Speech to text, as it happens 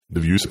The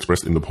views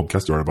expressed in the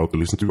podcast you are about to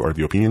listen to are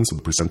the opinions of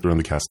the presenter and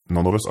the cast.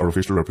 None of us are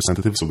official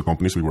representatives of the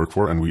companies we work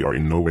for, and we are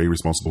in no way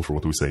responsible for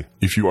what we say.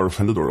 If you are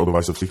offended or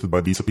otherwise afflicted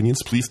by these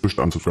opinions, please push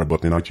the unsubscribe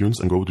button in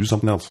iTunes and go do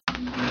something else.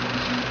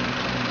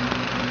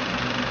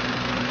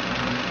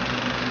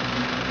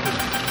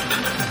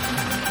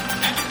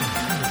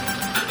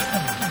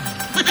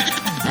 Little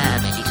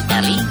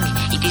darling,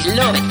 it is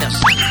love at first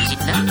sight, is it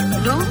not?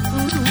 No?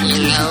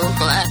 You know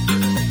what?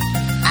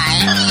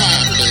 I'm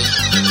happy.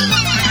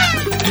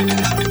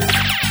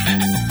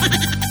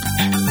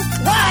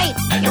 Why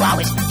are you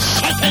always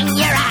shaking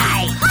your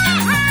eye?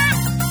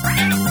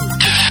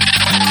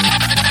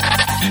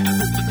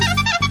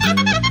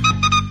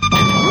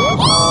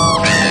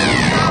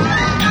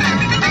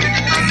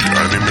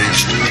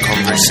 Animation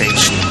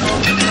conversation.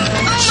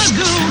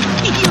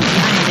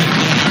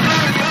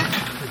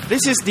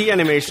 This is the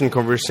Animation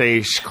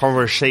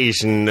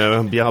Conversation,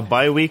 a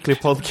bi-weekly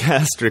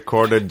podcast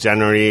recorded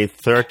January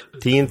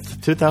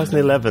 13th,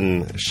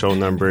 2011, show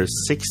number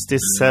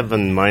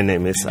 67. My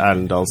name is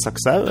Erlend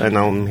Sakshaug, and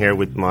I'm here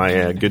with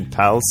my good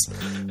pals,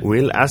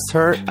 Will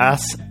Ashurst.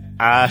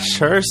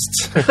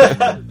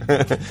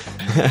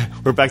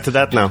 We're back to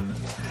that now.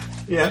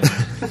 Yeah.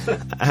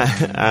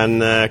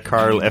 And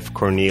Carl F.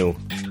 Corneil.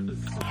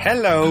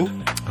 Hello.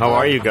 How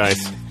are you guys?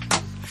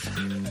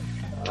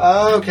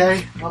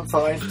 Okay, I'm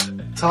fine.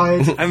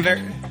 Tired.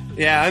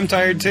 I'm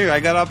tired too. I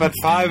got up at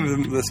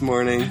 5 this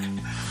morning.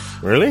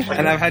 Really?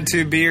 And I've had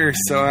 2 beers,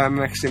 so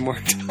I'm actually more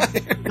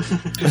tired.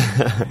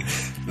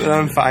 But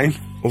I'm fine.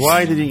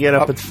 Why did you get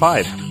up at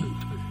 5?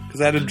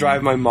 Because I had to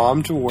drive my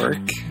mom to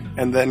work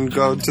and then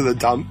go to the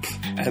dump.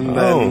 And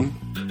then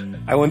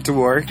I went to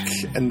work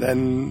and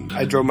then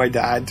I drove my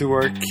dad to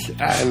work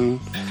and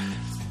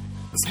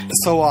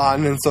so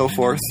on and so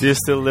forth. Do you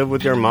still live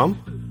with your mom?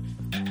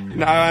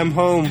 Now I'm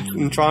home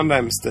in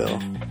Trondheim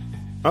still.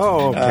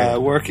 Oh, okay.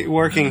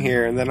 Working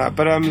here, and then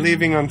but I'm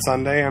leaving on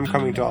Sunday. I'm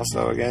coming to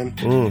Oslo again.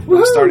 Mm.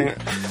 I'm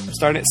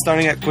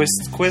starting at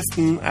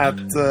Quisten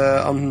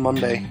on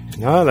Monday.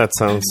 Oh, that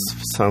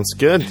sounds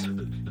good.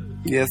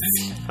 Yes,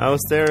 I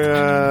was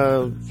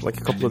there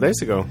like a couple of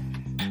days ago.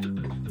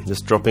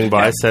 Just dropping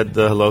by, said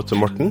hello to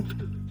Morten.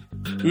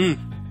 He's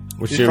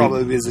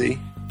probably busy.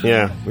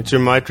 Yeah, which you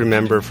might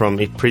remember from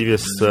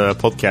previous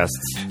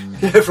podcasts.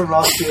 From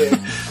last year.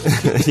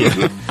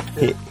 Yeah.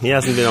 He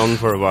hasn't been on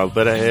for a while,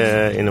 but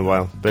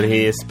but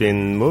he has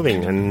been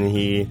moving, and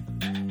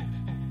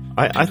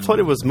I thought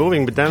it was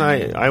moving, but then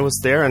I was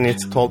there, and he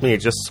told me he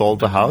just sold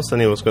the house,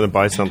 and he was going to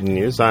buy something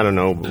new, so I don't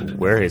know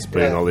where he's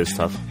putting all this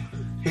stuff.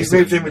 He's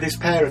moved in with his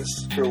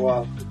parents for a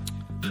while.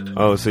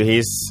 Oh, so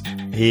he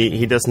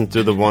doesn't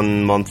do the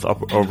 1 month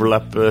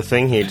overlap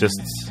thing, he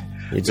just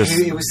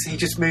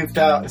moved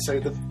out,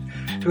 so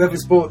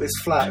whoever's bought this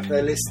flat, if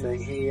they're listening,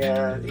 he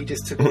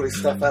just took all his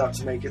stuff out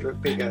to make it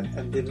look bigger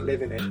and didn't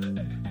live in it.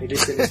 He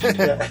lived in his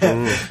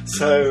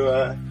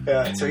so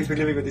he's been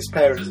living with his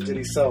parents until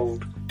he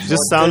sold. It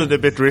just sounded a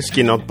bit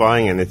risky not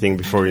buying anything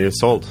before you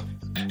sold.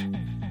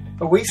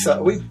 Oh, we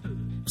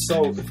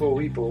sold before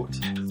we bought.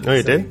 Oh,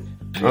 you did?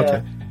 Yeah,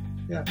 okay.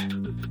 Yeah.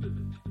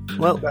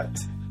 Well,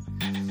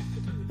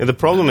 the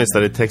problem is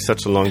that it takes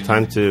such a long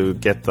time to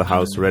get the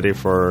house ready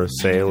for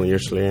sale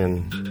usually,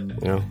 and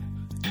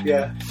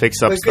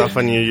fix up stuff,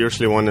 and you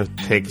usually want to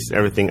take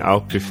everything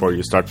out before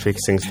you start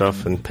fixing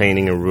stuff and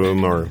painting a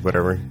room or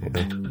whatever.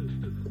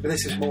 But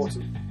this is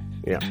Morton.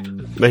 Yeah,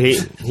 but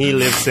he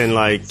lives in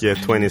like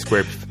 20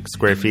 square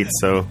feet,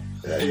 so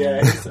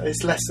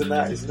it's less than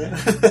that, isn't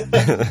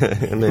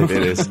it? Maybe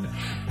it is.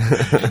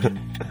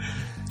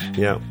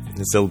 Yeah,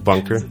 his little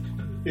bunker.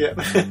 Yeah.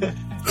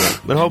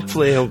 But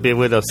hopefully he'll be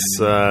with us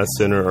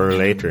sooner or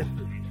later.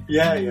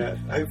 Yeah,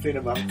 hopefully in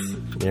a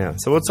month. Yeah,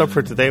 so what's up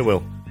for today,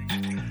 Will?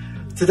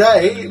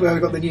 Today,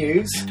 we've got the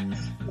news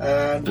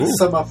and the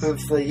sum up of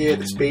the year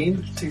that's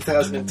been,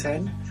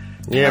 2010.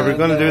 Yeah, we're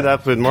going to do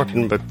that with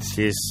Morten, but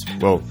he's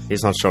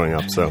not showing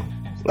up, so...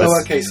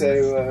 okay,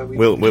 so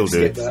we'll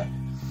do it. That.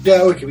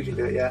 Yeah, okay, we can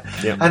do it, yeah.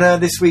 Yep.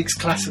 And this week's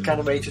classic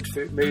animated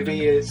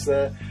movie is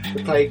The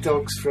Plague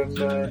Dogs from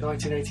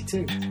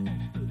 1982.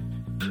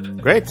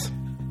 Great.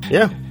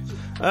 Yeah.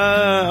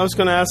 I was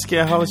going to ask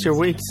you, how was your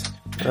week,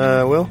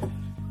 Will?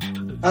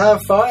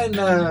 Fine.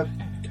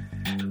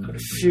 Got a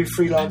few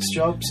freelance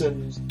jobs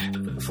and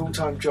a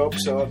full-time job,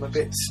 so I'm a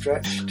bit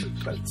stretched.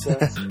 But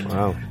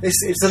wow,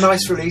 it's a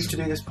nice relief to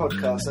do this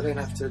podcast. I don't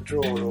have to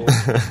draw or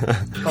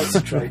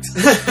concentrate.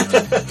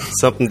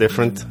 Something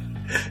different.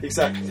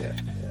 Exactly.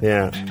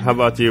 Yeah. How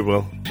about you,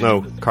 Will?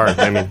 No, Carl.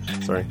 I mean,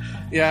 sorry.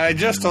 Yeah, I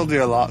just told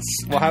you a lot.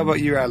 Well, how about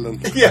you,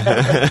 Erlend?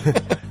 Yeah.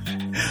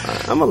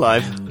 I'm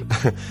alive.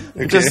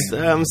 Okay.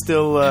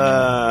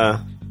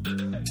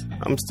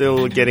 I'm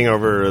still getting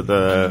over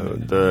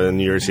the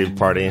New Year's Eve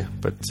party,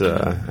 but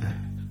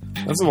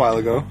that's a while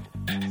ago.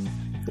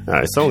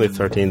 It's only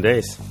 13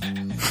 days.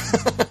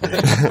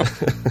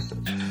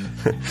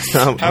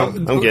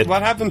 I'm good.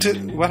 What happened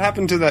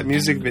to that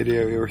music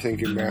video you were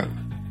thinking about?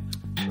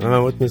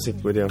 What music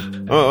video?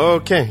 Oh,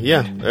 okay,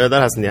 yeah, that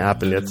hasn't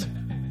happened yet.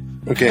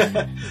 Okay.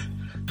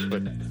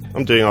 But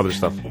I'm doing other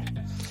stuff.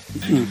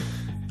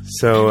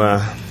 So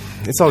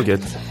it's all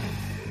good.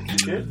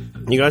 Good.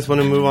 You guys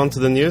want to move on to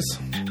the news?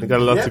 We got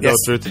a lot to go Yes.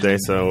 through today,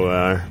 so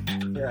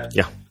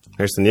Yeah.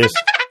 here's the news.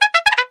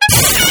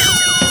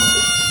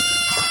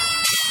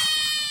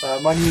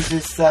 My news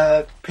is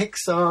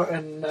Pixar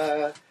and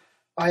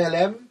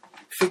ILM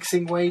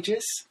fixing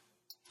wages.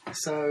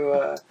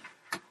 So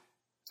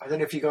I don't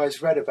know if you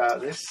guys read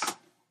about this.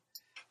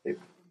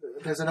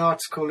 There's an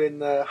article in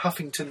the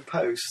Huffington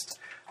Post.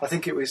 I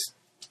think it was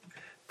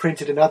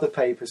printed in other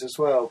papers as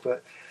well,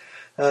 but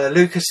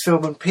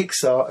Lucasfilm and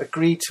Pixar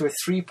agreed to a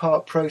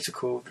 3-part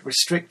protocol that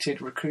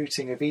restricted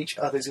recruiting of each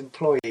other's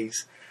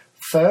employees.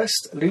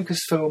 First,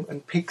 Lucasfilm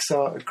and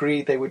Pixar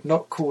agreed they would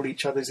not call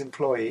each other's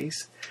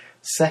employees.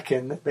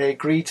 Second, they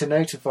agreed to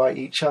notify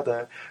each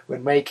other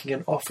when making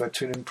an offer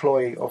to an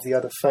employee of the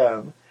other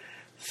firm.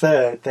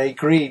 Third, they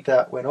agreed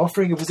that when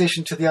offering a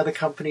position to the other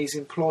company's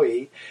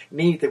employee,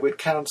 neither would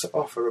counter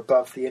offer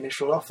above the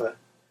initial offer.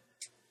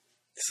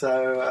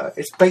 So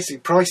it's basically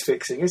price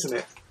fixing, isn't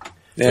it?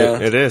 Yeah.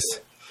 It is.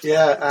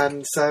 Yeah,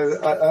 and so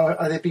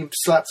they've been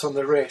slapped on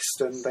the wrist,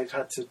 and they've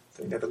had to.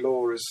 The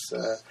law has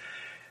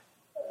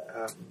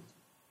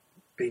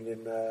been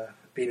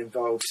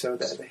involved, so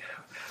that they.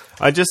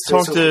 I just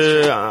talked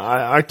to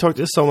I talked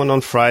to someone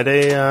on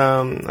Friday.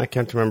 I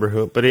can't remember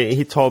who, but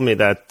he told me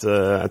that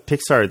at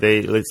Pixar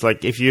it's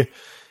like if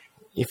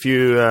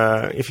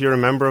you're a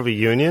member of a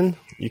union,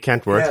 you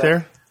can't work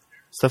there,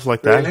 stuff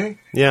like that. Really?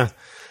 Yeah.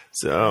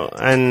 So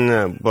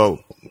and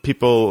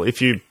people,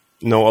 if you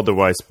know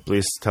otherwise,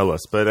 please tell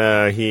us.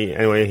 But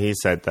he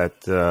said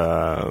that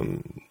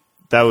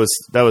that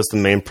was the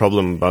main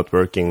problem about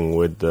working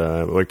at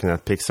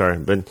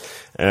Pixar. But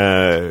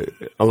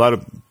a lot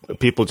of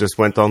people just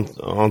went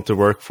on to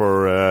work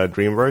for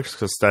DreamWorks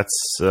because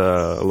that's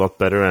a lot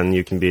better, and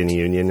you can be in a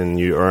union and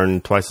you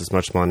earn twice as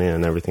much money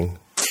and everything.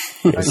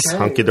 It's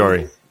hunky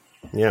dory.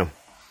 Yeah.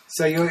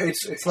 So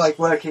it's like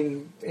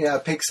working. Yeah,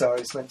 Pixar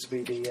is meant to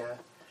be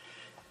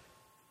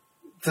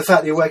the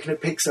fact that you're working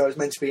at Pixar is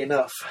meant to be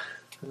enough,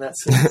 and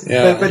that's it.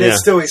 Yeah. But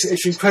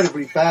it's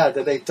incredibly bad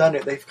that they've done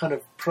it. They've kind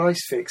of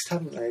price fixed,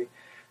 haven't they?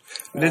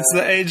 But it's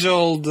the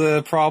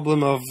age-old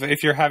problem of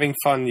if you're having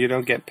fun, you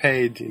don't get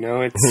paid. You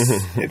know,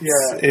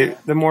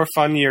 the more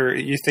fun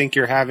you think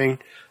you're having,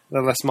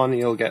 the less money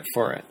you'll get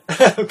for it.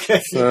 Okay.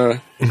 So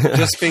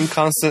just being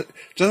constant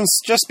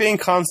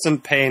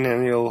pain,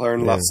 and you'll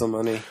earn lots of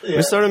money. Yeah.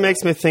 It sort of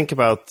makes me think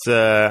about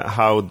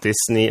how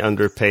Disney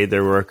underpaid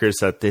their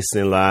workers at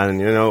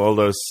Disneyland. You know, all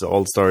those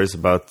old stories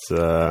about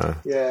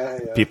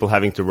people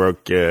having to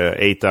work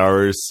 8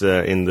 hours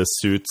in the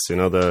suits. You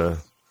know, the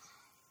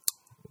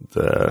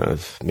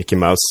Mickey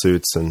Mouse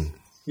suits and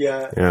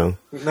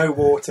with no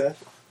water.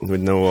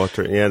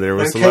 Yeah, there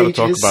was No a lot of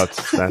talk cages. about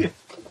that.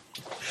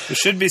 There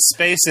should be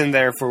space in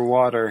there for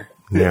water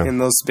in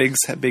those big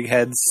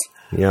heads.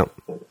 Yeah,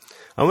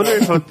 I wonder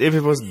if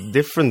it was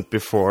different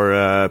before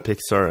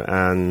Pixar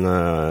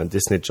and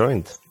Disney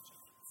joined.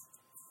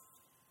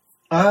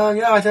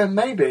 I don't.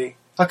 Maybe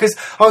because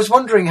I was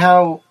wondering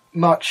how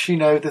much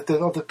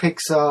the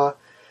Pixar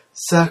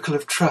circle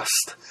of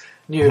trust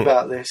knew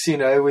about this.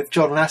 With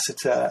John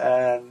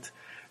Lasseter and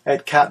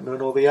Ed Catmull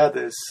and all the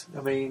others.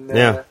 I mean,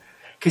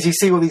 because you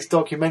see all these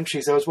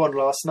documentaries. There was one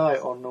last night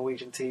on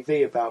Norwegian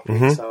TV about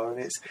Pixar,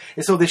 and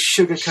it's all this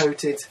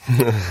sugar-coated,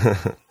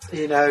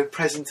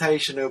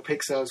 presentation. Oh,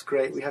 Pixar's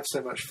great. We have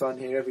so much fun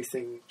here.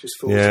 Everything just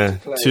falls into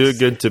place. Too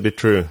good to be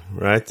true,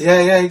 right?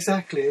 Yeah,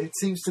 exactly. It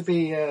seems to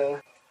be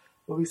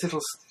all these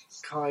little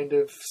kind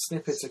of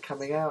snippets are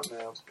coming out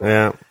now.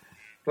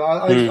 But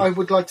I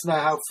would like to know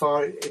how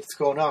far it's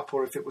gone up,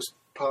 or if it was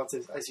part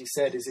of, as you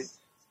said, is it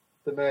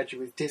the merger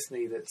with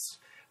Disney that's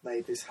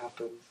made this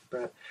happen?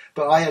 But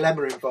ILM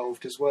are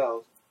involved as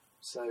well.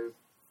 So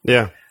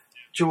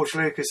George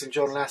Lucas and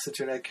John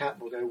Lasseter and Ed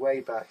Catmull go way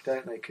back,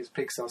 don't they? Because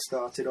Pixar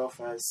started off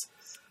as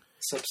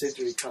a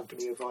subsidiary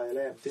company of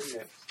ILM,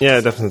 didn't it?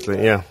 Yeah,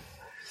 definitely. Or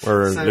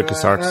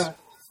LucasArts.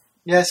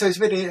 So it's a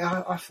bit.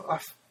 I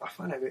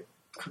find it a bit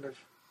kind of.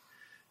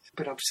 It's a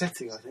bit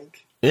upsetting, I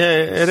think. Yeah,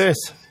 it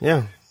is.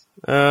 Yeah.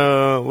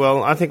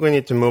 Well, I think we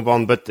need to move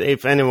on, but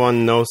if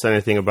anyone knows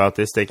anything about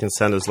this, they can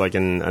send us like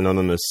an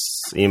anonymous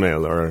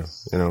email, or,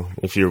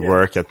 if you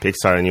work at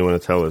Pixar and you want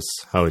to tell us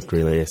how it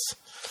really is.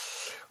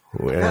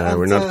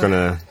 We're not going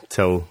to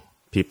tell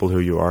people who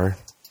you are.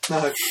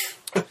 No.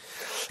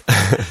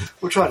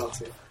 We'll try not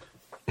to.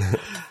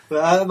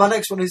 But my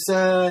next one is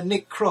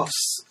Nick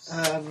Cross.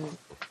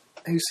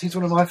 He's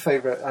one of my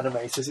favourite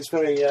animators. It's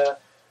very...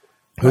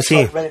 Who's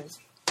he?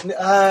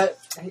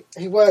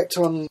 He worked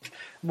on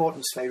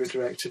Morton's favourite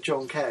director,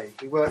 John Kay.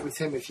 We worked with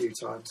him a few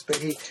times, but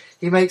he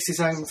makes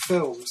his own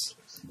films,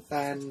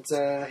 and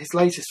his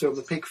latest film,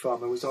 The Pig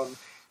Farmer, was on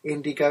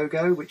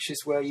Indiegogo, which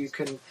is where you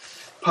can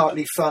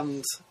partly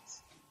fund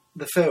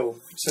the film.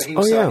 So he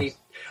was saying,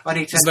 I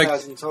need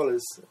 $10,000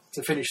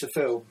 to finish the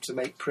film, to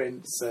make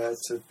prints,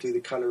 to do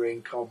the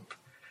colouring comp.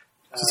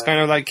 It's kind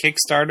of like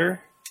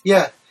Kickstarter?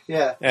 Yeah.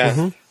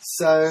 Mm-hmm.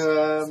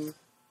 So...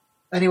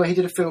 anyway, he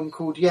did a film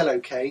called Yellow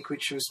Cake,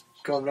 which was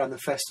gone around the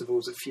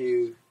festivals a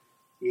few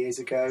years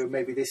ago,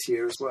 maybe this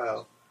year as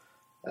well.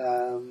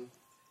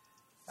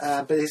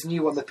 But his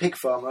new one, The Pig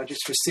Farmer, I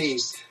just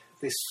received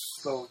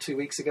 2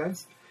 weeks ago,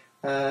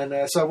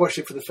 and so I watched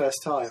it for the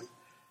first time.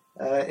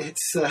 It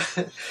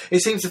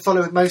seems to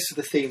follow most of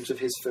the themes of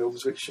his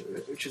films,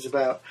 which is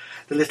about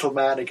the little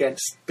man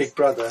against Big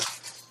Brother.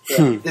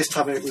 This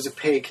time it was a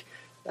pig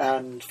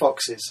and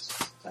foxes,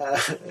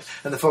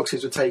 and the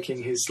foxes were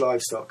taking his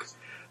livestock.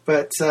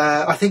 But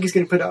I think he's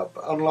going to put it up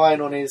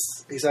online on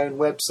his own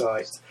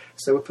website,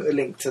 so we'll put a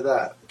link to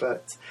that.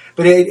 But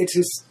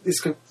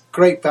it's got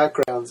great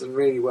backgrounds and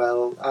really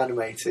well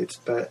animated.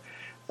 But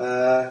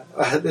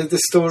the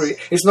story,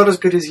 it's not as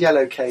good as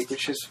Yellow Cake,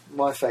 which is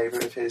my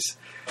favourite of his.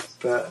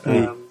 But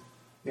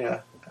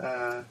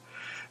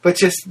but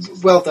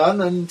just well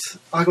done, and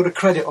I got a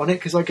credit on it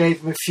because I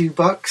gave him a few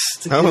bucks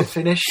to get it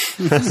finished.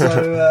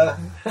 So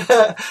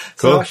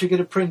so I should get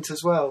a print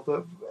as well.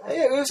 But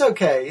it was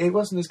okay. It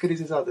wasn't as good as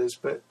his others,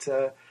 but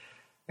it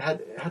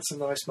had some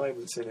nice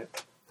moments in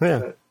it. Yeah.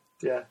 But,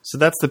 yeah. So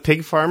that's The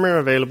Pig Farmer,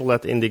 available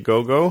at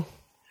Indiegogo.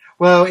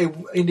 Well,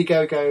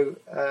 Indiegogo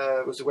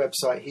was a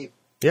website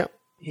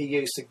he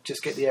used to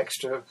just get the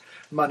extra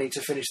money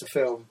to finish the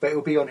film, but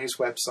it'll be on his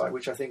website,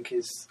 which I think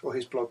or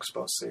his blog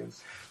spot soon.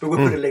 But we'll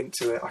put a link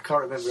to it. I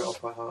can't remember it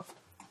off by heart.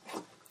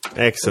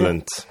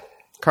 Excellent.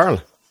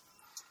 Carl?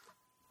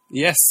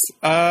 Yes.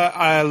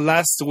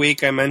 Last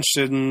week I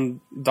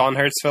mentioned Don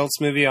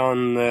Hertzfeldt's movie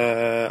on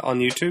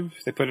YouTube.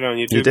 They put it on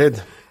YouTube. You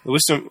did? It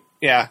was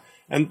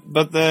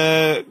but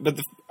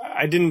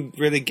I didn't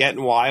really get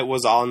why it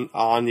was on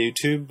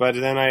YouTube, but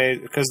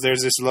then because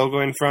there's this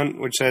logo in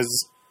front which says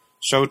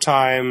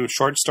Showtime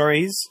Short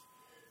Stories,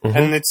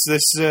 and it's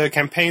this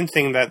campaign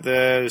thing that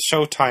the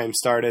Showtime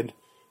started,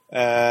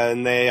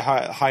 and they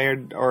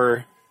hired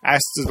or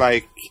asked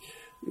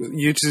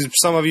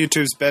some of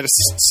YouTube's best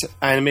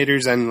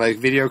animators and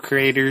video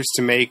creators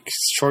to make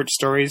short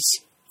stories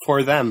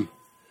for them.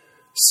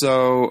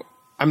 So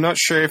I'm not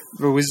sure if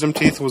The Wisdom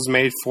Teeth was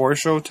made for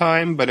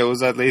Showtime, but it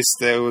was at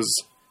least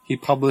he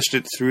published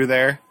it through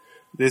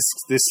this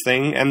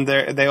thing, and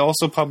they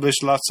also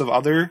published lots of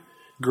other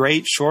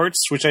great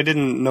shorts, which I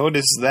didn't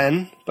notice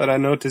then, but I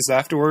noticed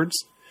afterwards.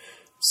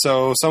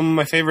 So some of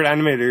my favorite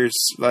animators,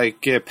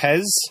 like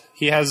Pez,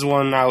 he has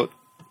one out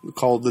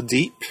called The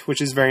Deep,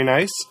 which is very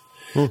nice.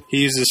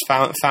 He uses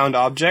found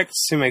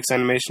objects. He makes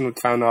animation with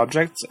found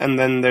objects. And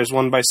then there's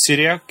one by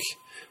Syriac,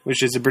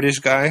 which is a British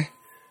guy.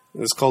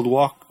 It's called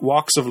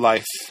Walks of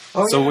Life.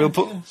 We'll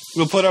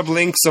put up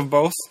links of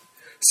both.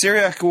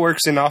 Syriac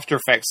works in After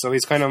Effects, so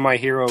he's kind of my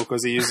hero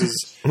because he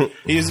uses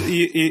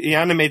he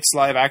animates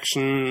live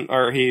action,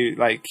 or he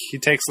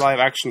takes live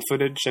action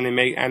footage and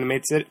he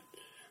animates it.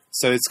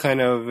 So it's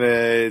kind of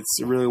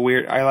it's really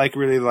weird. I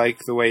really like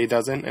the way he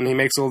does it, and he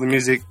makes all the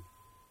music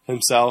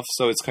himself,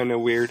 so it's kind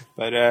of weird.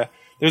 But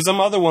there's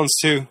some other ones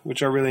too,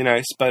 which are really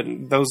nice. But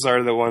those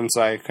are the ones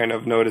I kind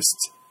of noticed.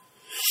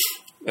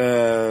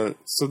 So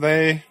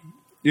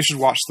you should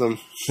watch them.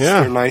 Yeah,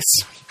 they're nice.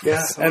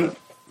 Yeah.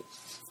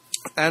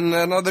 And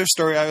another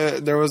story,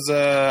 there was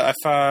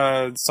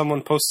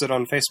someone posted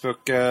on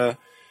Facebook a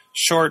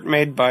short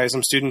made by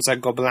some students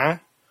at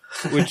Gobelin,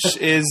 which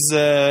is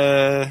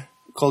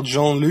called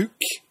Jean-Luc,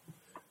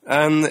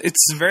 and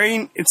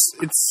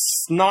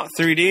it's not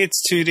 3D,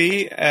 it's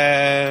 2D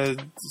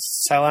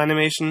cell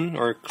animation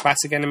or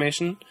classic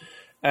animation.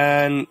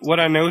 And what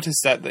I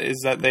noticed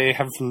is that they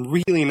have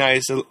really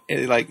nice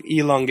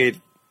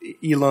elongated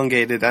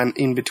and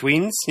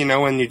in-betweens,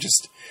 when you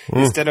just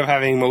instead of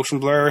having motion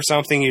blur or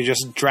something, you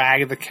just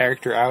drag the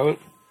character out.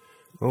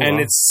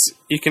 And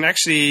you can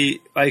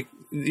actually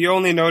you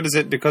only notice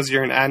it because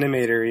you're an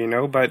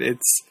animator, but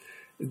it's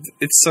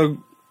so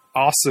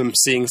awesome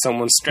seeing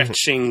someone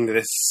stretching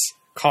this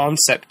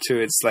concept to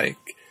its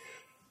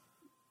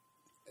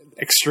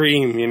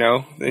extreme,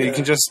 you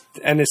can just,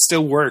 and it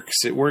still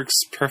works. It works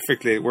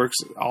perfectly. It works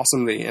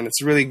awesomely, and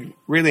it's really,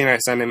 really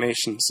nice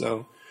animation.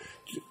 So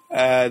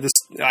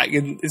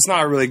it's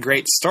not a really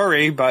great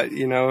story, but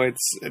the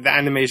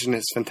animation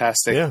is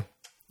fantastic. Yeah.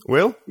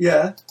 Will?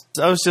 Yeah.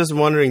 I was just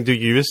wondering, do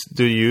you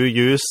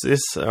use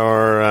this,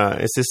 or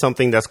is this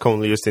something that's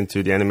commonly used in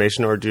 2D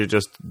animation, or do you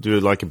just do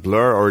a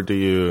blur, or do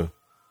you?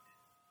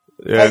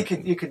 Yeah.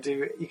 You could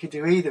do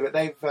either, but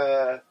they've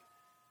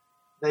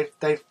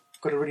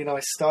got a really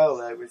nice style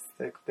there.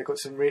 They've got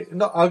some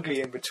not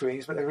ugly in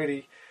betweens, but they're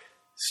really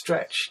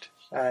stretched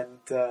and.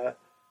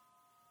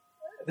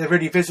 They're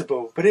really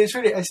visible, but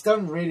it's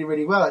done really,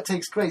 really well. It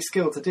takes great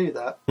skill to do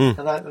that,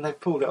 and they've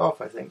pulled it off,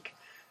 I think.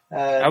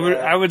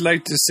 I would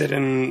like to sit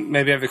and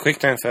maybe have a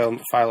QuickTime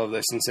file of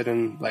this and sit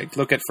and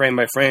look at frame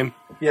by frame.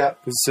 Yeah,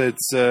 because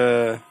it's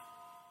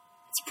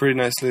pretty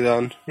nicely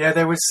done. Yeah,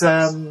 there was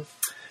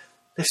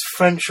this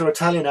French or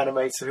Italian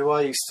animator who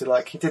I used to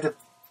like. He did a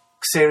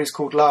series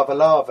called Lava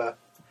Lava,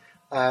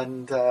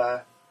 and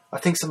I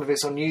think some of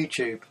it's on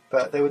YouTube.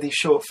 But there were these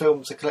short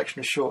films, a collection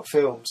of short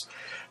films.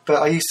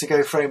 But I used to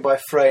go frame by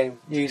frame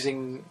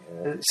seeing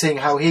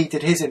how he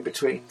did his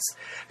in-betweens,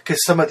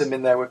 because some of them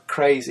in there were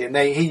crazy, and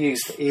he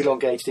used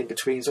elongated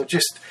in-betweens or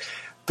just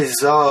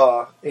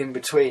bizarre in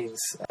betweens,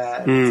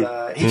 and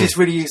he just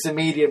really used the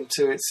medium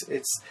to its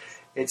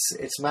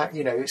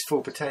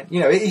full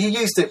potential. He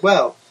used it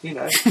well.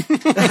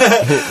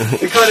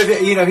 It kind of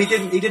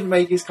he didn't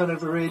make his kind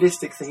of a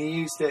realistic thing. He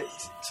used it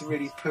to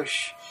really push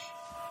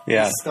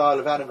his style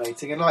of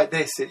animating, and like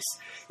this,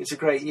 it's a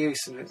great use,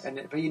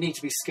 but you need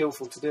to be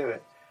skillful to do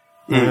it.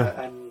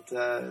 And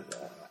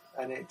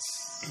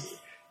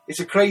it's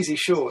a crazy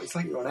short. It's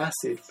like you're on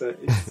acid, but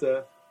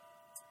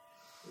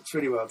it's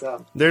really well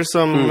done. There's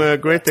some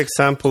great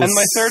examples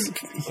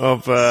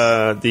of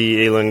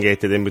the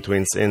elongated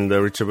in-betweens in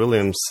the Richard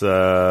Williams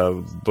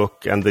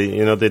book, and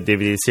the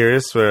DVD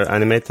series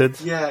animated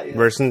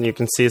version. You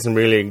can see some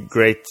really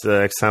great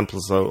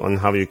examples on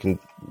how you can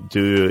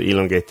do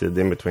elongated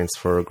in-betweens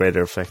for a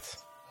greater effect.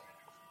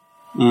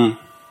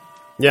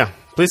 Yeah,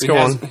 please go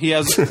on. He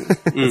has.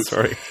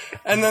 Sorry.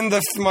 And then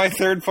my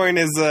third point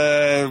is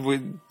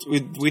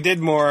we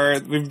did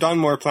more. We've done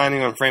more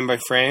planning on frame by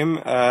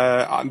frame.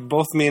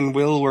 Both me and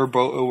Will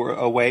were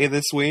away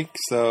this week,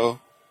 so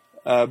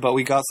but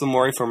we got some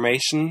more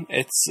information.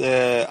 It's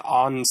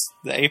on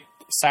the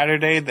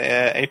Saturday,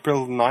 the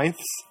April 9th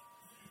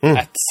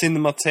at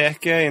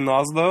Cinemateket in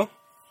Oslo,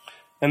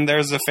 and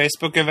there's a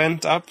Facebook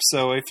event up.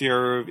 So if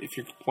you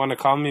want to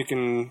come, you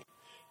can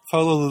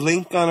follow the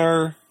link on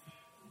our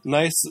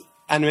nice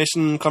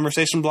animation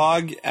conversation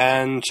blog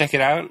and check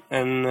it out.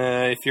 And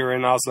if you're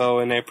in Oslo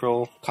in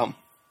April, come.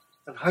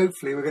 And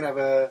hopefully we're going to have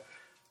a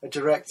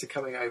director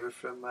coming over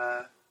from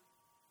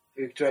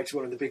who directed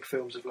one of the big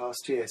films of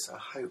last year. So I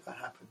hope that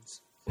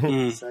happens.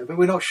 But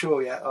we're not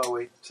sure yet, are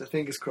we? So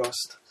fingers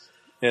crossed.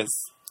 Yes.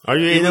 Are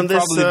you in on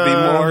this? We'd probably be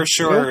more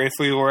sure if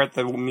we were at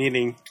the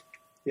meeting.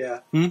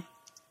 Yeah.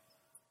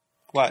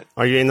 What?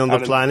 Are you in on the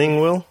planning,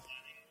 Will?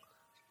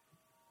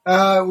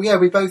 Yeah,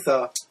 we both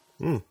are.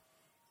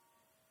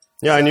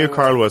 Yeah, I knew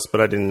Carl was, but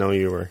I didn't know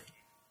you were.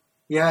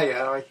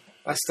 Yeah,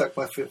 I stuck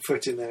my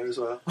foot in there as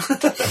well.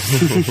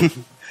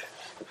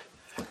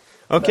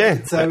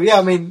 Okay. So, yeah,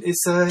 I mean,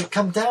 it's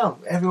come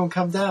down. Everyone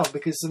come down,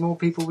 because the more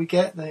people we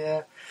get,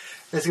 there's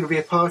going to be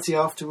a party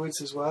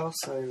afterwards as well.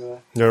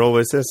 So there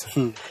always is.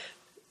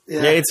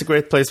 Yeah, it's a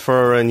great place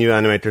for new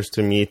animators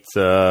to meet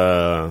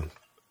more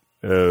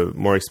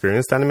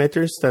experienced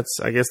animators.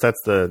 I guess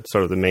that's the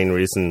sort of the main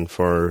reason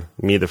for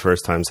me the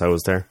first times I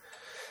was there.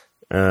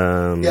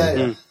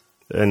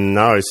 And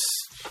now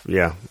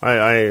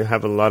I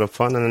have a lot of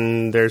fun,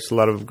 and there's a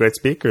lot of great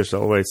speakers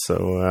always.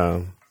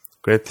 So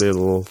great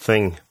little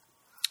thing.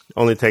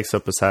 Only takes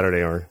up a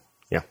Saturday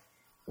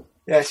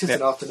it's just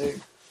an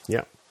afternoon.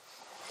 Yeah.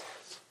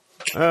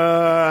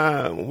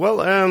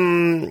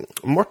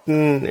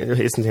 Morten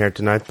isn't here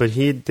tonight, but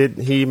he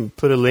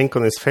put a link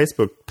on his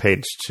Facebook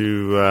page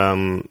to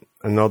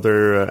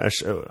a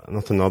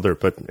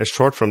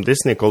short from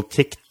Disney called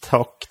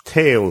TikTok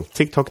Tale.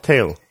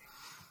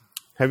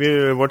 Have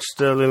you watched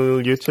the little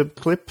YouTube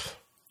clip?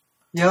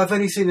 Yeah, I've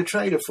only seen the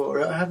trailer for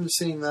it. I haven't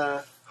seen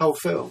the whole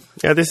film.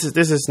 Yeah, this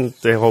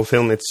isn't the whole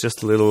film. It's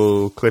just a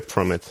little clip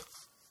from it.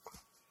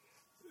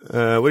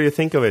 What do you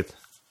think of it?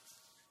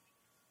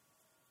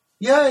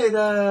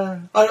 Yeah,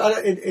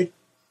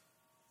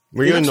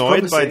 were you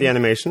annoyed by the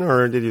animation,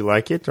 or did you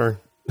like it? Or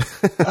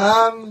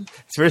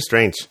it's very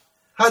strange.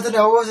 I don't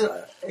know.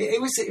 I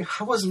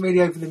wasn't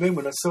really over the moon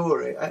when I saw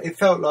it. It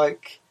felt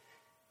like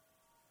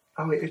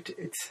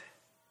it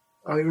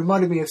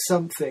reminded me of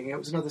something. It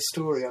was another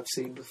story I've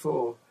seen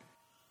before,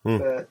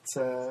 but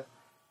it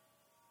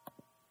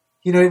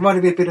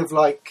reminded me a bit of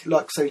like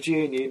Luxo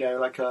Jr.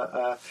 Like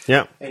an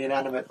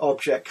inanimate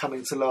object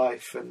coming to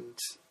life, and.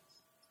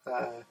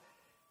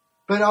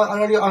 But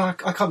I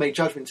can't make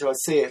judgment until I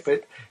see it.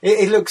 But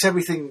it looks,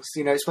 everything's,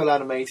 it's well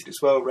animated,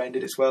 it's well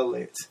rendered, it's well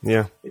lit.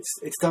 Yeah,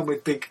 it's done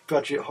with big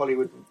budget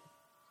Hollywood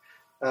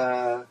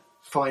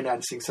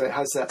financing, so it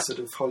has that sort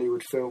of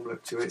Hollywood film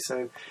look to it.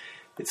 So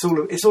it's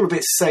all a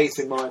bit safe,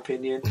 in my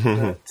opinion.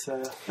 But,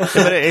 do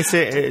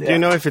you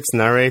know if it's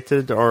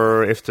narrated,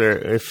 or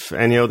if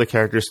any of the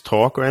characters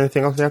talk or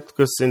anything like that?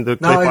 Because in the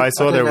clip I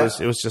saw, it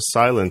was just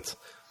silent.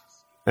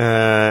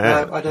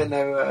 I don't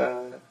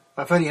know.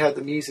 I've only heard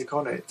the music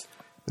on it.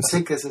 I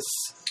think there's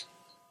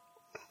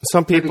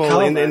some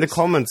people in the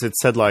comments. It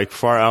said like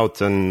Far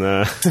Out and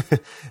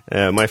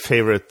my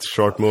favorite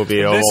short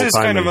movie of all time. This is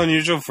kind of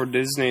unusual for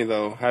Disney,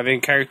 though,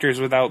 having characters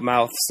without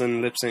mouths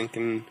and lip sync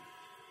and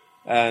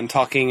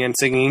talking and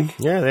singing.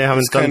 Yeah, they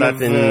haven't done that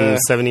in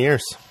 70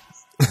 years,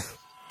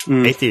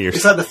 80 years.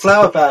 It's like the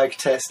flower bag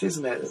test,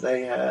 isn't it? That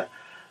they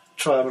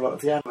try on a lot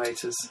of the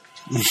animators.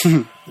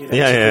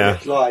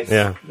 Live.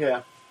 Yeah.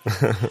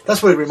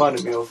 That's what it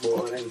reminded me of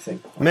more than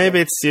anything.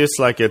 Maybe it's used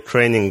like a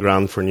training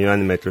ground for new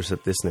animators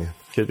at Disney.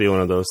 Could be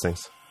one of those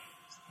things.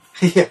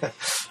 Yeah,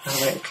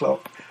 I'll make a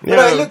clock.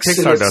 Yeah, it looks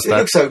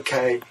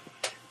okay.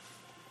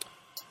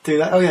 Do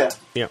that? Oh, yeah.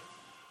 Yeah.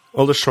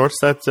 All the shorts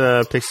that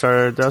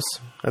Pixar does,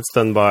 that's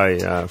done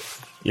by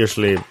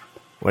usually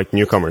like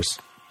newcomers.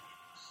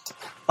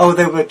 Oh,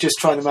 they were just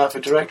trying them out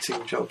for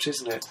directing jobs,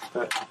 isn't it?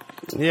 But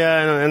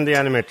yeah, and the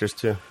animators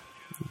too.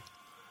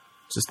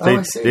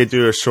 They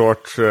do a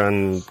short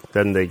and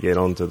then they get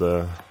on to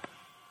the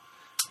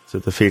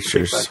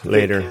features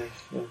later.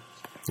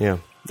 Yeah,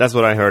 that's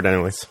what I heard,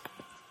 anyways.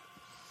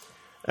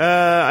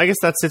 I guess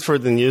that's it for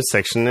the news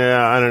section.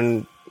 I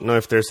don't know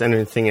if there's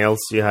anything else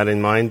you had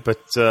in mind,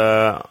 but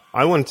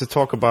I wanted to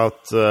talk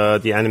about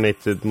the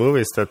animated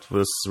movies that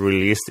was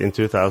released in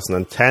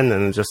 2010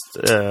 and just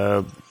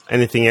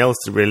anything else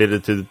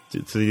related to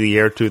the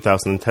year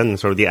 2010,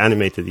 so the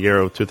animated year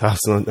of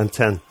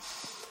 2010.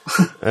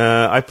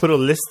 I put a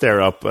list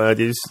there up.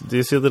 Do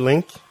you see the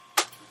link?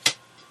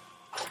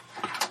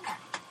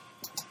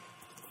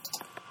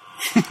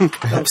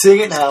 I'm seeing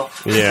it now.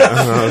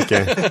 Yeah.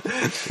 Okay.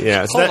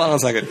 Yeah. So Hold on a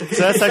second.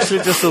 So that's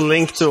actually just a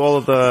link to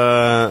all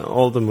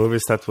the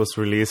movies that was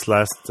released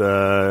last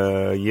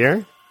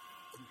year,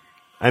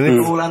 and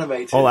it's all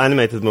animated. All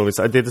animated movies.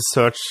 I did a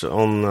search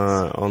on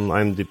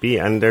IMDb,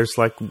 and there's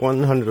like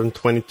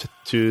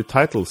 122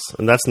 titles,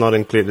 and that's not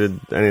included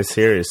any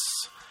series.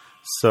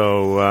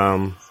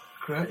 So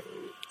Great.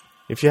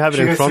 if you have it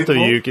in front of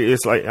you,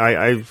 it's like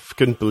I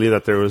couldn't believe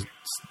that there was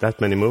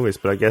that many movies,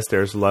 but I guess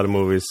there's a lot of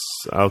movies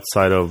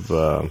outside of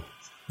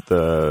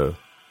the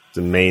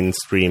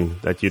mainstream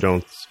that you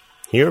don't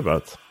hear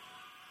about.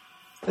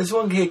 There's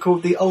one here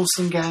called The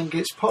Olsen Gang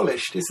Gets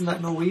Polished. Isn't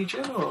that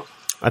Norwegian or?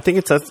 I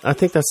think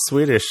that's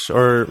Swedish,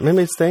 or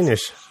maybe it's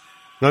Danish.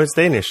 No, it's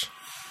Danish.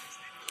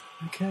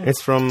 Okay.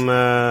 It's from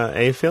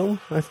A Film,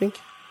 I think.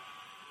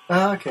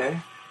 Okay.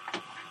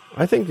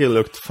 I think it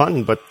looked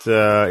fun, but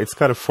it's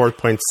got a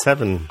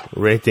 4.7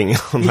 rating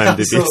on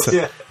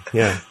IMDb.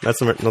 Yeah, that's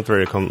not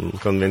very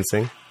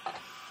convincing.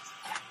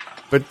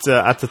 But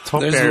at the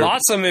top there's there...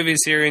 lots of movies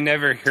here you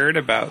never heard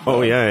about.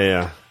 Oh,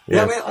 yeah.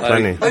 I mean,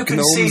 plenty. Open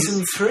Gnomes.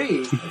 Season 3. I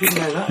didn't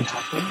know that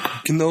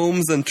happened.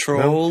 Gnomes and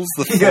Trolls,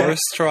 The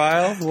Forest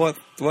Trial. What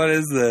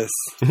is this?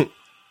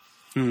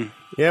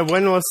 Yeah,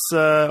 when was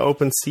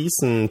Open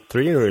Season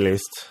 3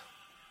 released?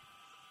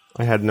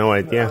 I had no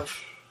idea.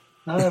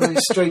 No, it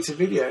was straight to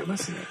video,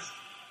 wasn't it?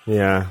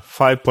 Yeah,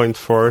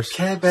 5.4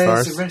 Care Bears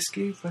stars. the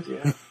Rescue, but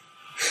yeah.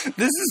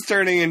 This is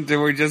turning into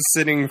we're just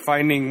sitting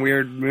finding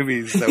weird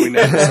movies that we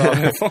never saw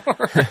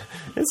before.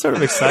 It's sort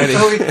of exciting.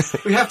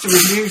 we have to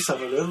review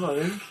some of them, I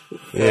think.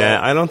 Yeah,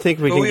 I don't think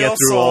we can get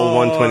through all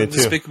 122.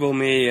 Despicable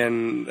Me,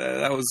 and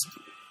that was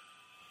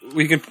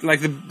we could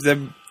like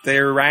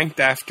they're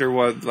ranked after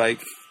what,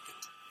 like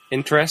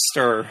interest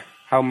or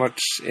how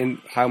much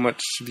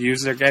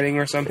views they're getting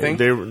or something.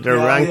 They're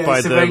ranked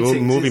by the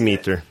ratings, movie isn't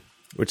meter, it?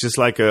 which is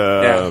like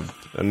a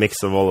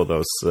mix of all of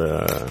those.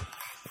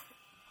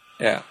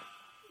 Yeah.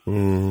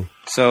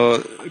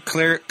 So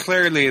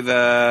clearly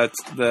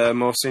the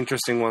most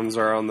interesting ones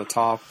are on the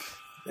top.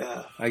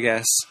 Yeah. I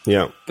guess.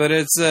 Yeah. But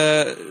it's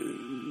the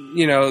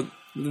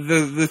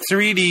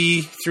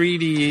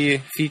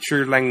 3D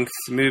feature length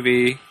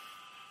movie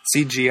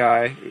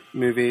CGI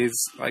movies,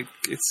 like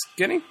it's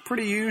getting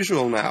pretty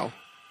usual now.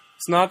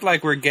 It's not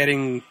like we're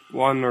getting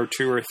 1 or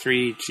 2 or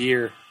 3 each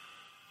year.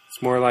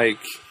 It's more like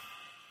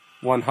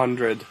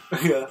 100.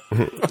 Yeah.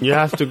 You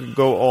have to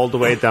go all the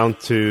way down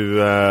to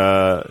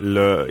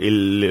Le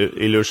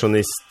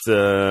Illusionist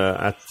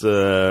at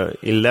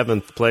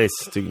 11th place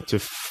to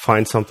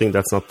find something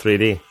that's not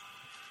 3D.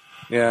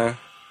 Yeah.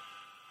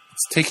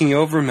 It's taking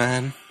over,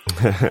 man.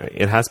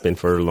 It has been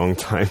for a long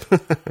time.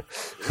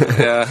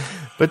 Yeah.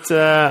 But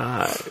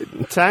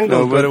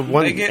Tangled got a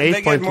 8.1.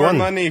 They get more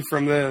money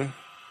from the...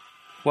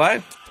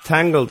 What?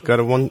 Tangled got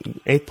a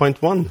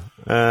 8.1.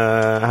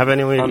 Have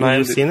anyone of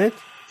you seen it?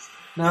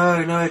 No,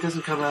 it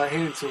doesn't come out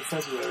here until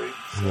February.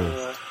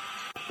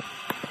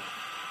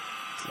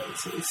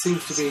 So it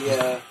seems to be...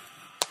 I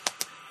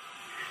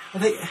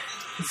think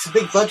it's a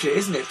big budget,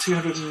 isn't it?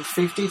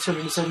 250,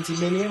 270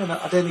 million, and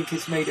I don't think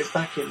it's made it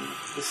back in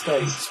the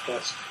States,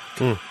 but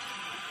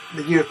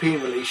the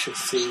European release should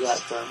see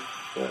that done.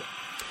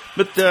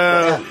 But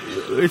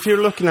if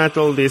you're looking at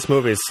all these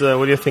movies,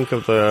 what do you think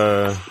of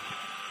the...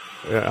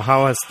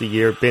 how has the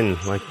year been,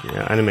 like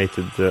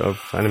animated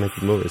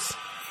movies?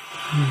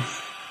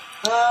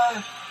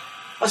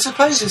 I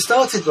suppose it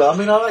started well. I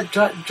mean, I like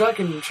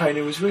Dragon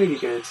Trainer was really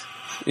good.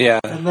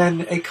 Yeah. And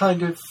then it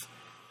kind of...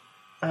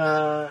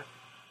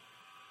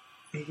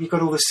 you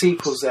got all the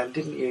sequels then,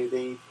 didn't you?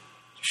 The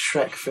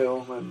Shrek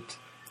film and...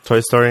 Toy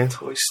Story,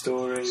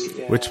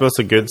 yeah. which was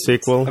a good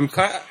sequel.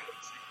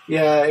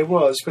 Yeah, it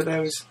was, but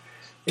there was...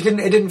 It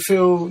didn't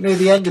feel... Near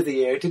the end of the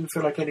year, it didn't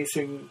feel like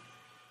anything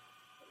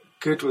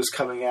good was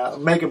coming out.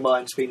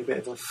 Megamind's been a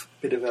bit of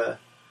a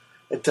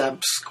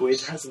damp squid,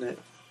 hasn't it?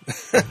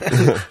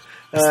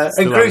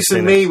 And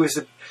Gruesome Me was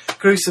a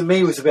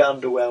bit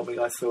underwhelming,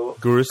 I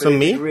thought. Gruesome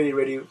Me? Really,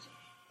 really...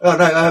 Oh,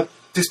 no,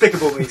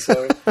 Despicable Me,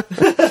 sorry.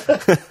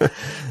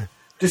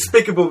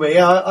 Despicable Me,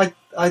 I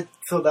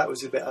thought that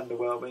was a bit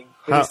underwhelming.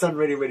 But it's done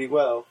really, really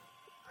well.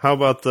 How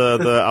about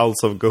the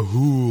Owls of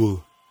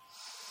Ga'Hoole?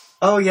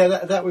 Oh, yeah,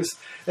 that was...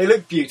 They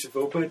looked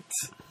beautiful, but...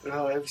 it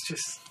was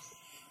just...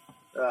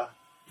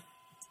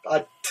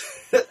 I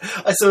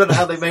still don't know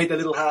how they made the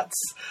little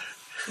hats.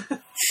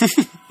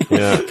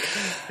 Yeah.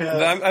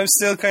 I'm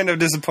still kind of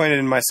disappointed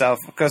in myself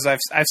because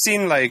I've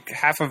seen like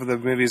half of the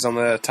movies on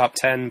the top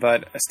 10,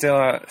 but still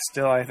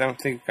I don't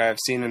think I've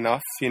seen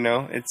enough.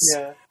 It's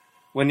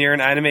when you're an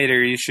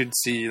animator, you should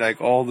see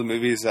like all the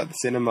movies at the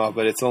cinema,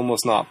 but it's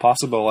almost not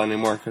possible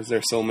anymore because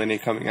there's so many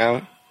coming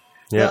out.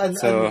 Yeah. And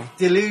The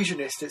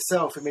Illusionist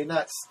itself. I mean,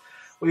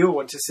 we all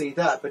want to see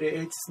that, but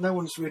it's no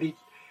one's really.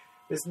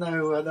 There's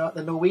no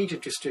the Norwegian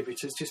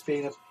distributors just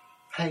being a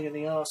pain in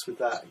the arse with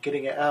that,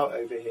 getting it out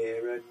over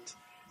here, and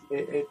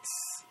it's.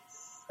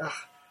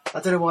 I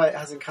don't know why it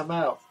hasn't come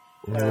out.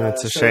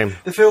 It's a shame.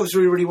 The films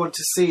we really want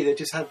to see, they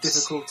just have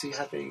difficulty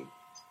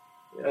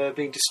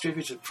being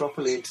distributed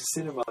properly into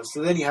cinemas.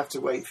 So then you have to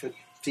wait for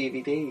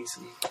DVDs.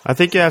 I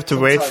think you have to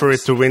wait for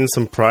it to win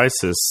some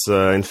prizes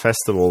in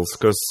festivals,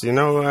 because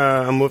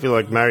a movie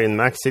like Marion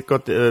Max, it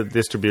got a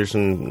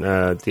distribution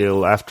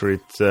deal after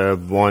it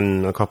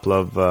won a couple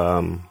of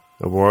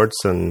awards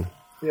and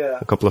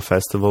a couple of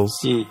festivals,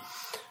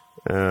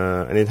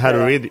 and it had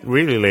a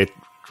really late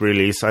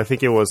release. I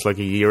think it was like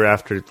a year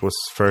after it was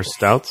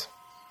first out.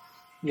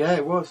 Yeah,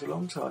 it was a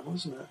long time,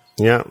 wasn't it?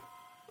 Yeah,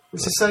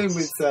 it's the same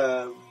with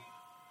The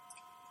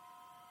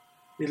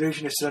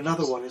Illusionist,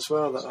 another one as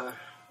well that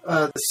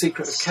The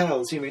Secret of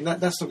Kells. You mean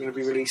that's not going to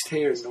be released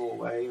here in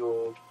Norway,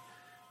 or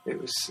it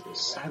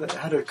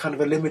had a kind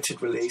of a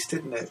limited release,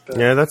 didn't it? But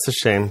yeah, that's a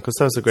shame because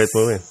that was a great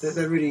movie.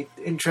 They're really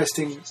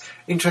interesting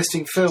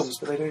films,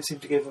 but they don't seem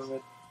to give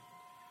them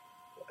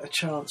a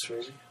chance,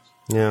 really.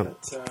 Yeah.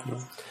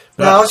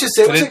 But,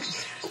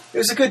 it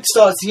was a good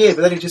start to the year,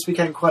 but then it just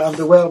became quite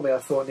underwhelming, I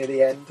thought, near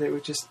the end. It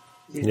was just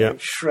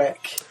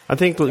Shrek. I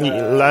think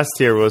last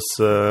year was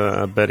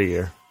a better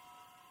year.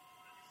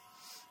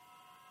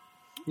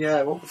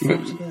 Yeah, what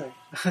films are there?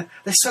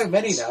 There's so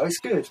many now, it's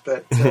good,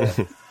 but...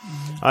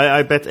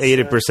 I bet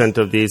 80%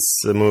 of these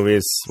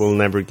movies will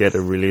never get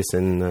a release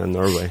in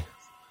Norway.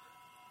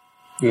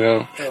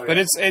 Yeah, but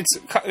it's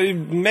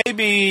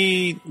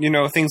maybe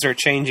things are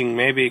changing,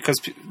 maybe because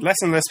less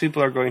and less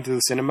people are going to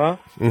the cinema.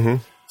 Mm-hmm.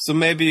 So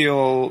maybe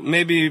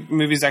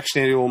movies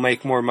actually will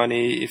make more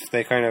money if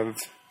they kind of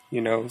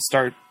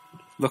start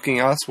looking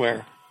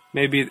elsewhere.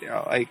 Maybe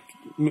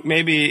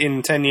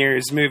in 10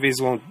 years, movies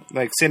won't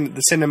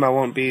the cinema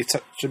won't be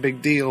such a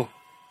big deal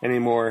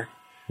anymore.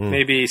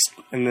 Maybe,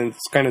 and then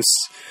it's kind of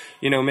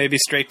maybe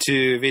straight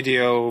to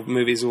video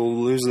movies will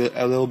lose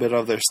a little bit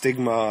of their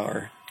stigma,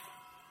 or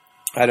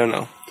I don't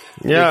know.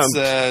 Yeah,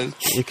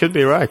 you could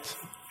be right.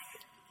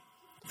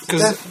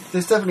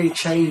 There's definitely a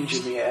change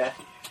in the air.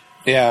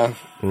 Yeah,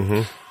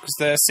 because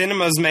the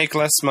cinemas make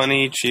less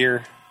money each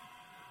year,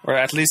 or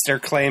at least they're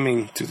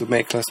claiming to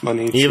make less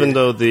money each year. Even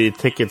though the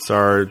tickets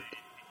are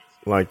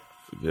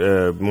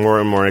more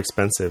and more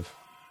expensive,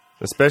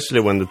 especially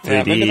when the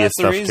 3D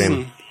stuff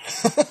came.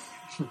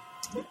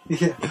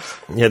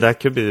 Yeah, that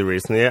could be the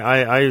reason.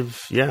 Yeah,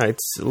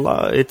 it's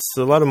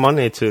a lot of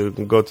money to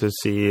go to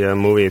see a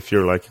movie if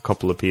you're like a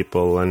couple of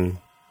people, and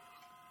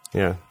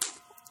you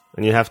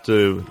have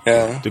to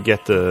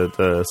get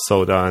the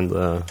soda and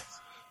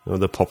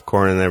the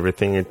popcorn and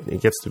everything.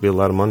 It gets to be a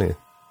lot of money.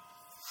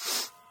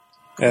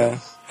 Yeah.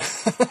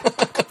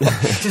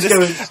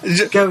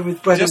 go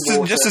with bread and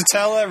water. Just to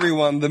tell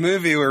everyone, the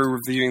movie we're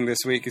reviewing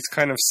this week is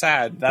kind of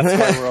sad. That's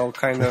why we're all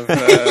kind of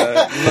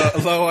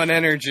low on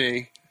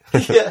energy.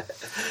 Yeah.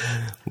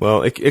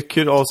 Well, it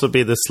could also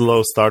be the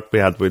slow start we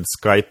had with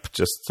Skype,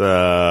 just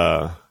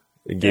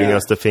giving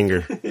us the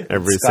finger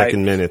every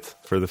second minute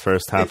for the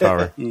first half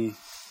hour.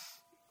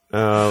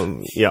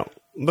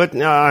 But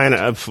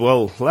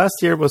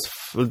last year was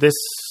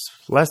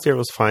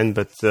fine,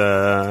 but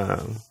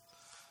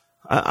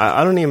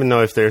I don't even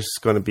know if there's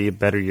going to be a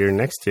better year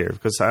next year,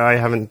 because I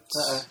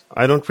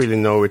don't really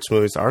know which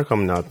movies are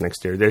coming out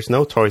next year. There's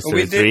no Toy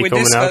Story 3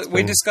 coming out.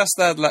 We discussed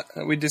that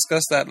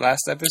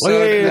last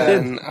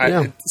episode.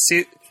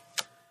 It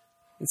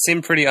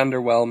seemed pretty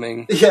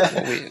underwhelming. Yeah,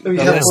 the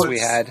list we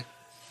had.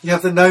 You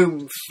have the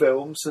gnome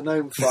films, the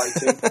gnome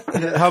fighting.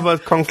 How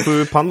about Kung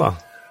Fu Panda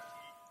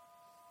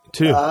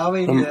 2?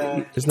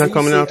 Isn't that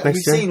coming out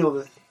next year? Have you seen all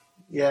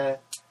the...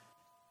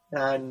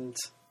 and...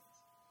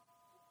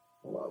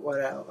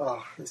 What else?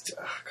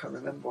 I can't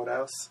remember what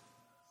else.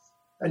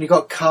 And you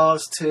got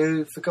Cars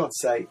 2, for God's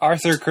sake.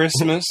 Arthur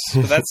Christmas,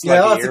 but that's like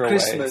a year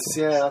Christmas,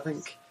 away. I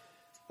think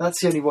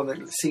that's the only one that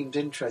seemed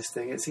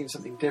interesting. It seemed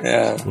something different.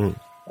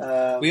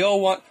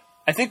 Yeah.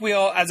 I think we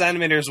all, as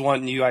animators,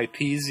 want new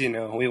IPs.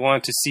 We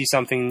want to see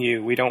something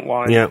new. We don't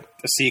want a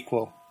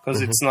sequel,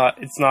 because it's not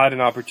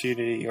an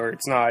opportunity, or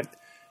it's not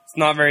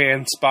very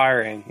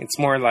inspiring. It's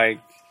more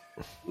like,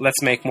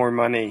 let's make more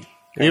money.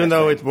 Even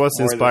though it was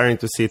inspiring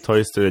to see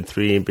Toy Story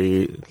 3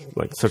 be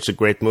like such a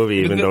great movie,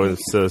 even though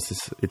it's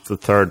the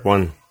third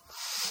one.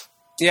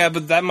 Yeah,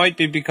 but that might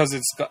be because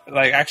it's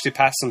actually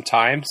passed some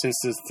time since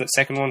the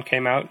second one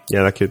came out.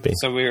 Yeah, that could be.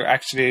 So we've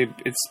actually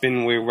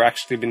been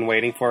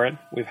waiting for it.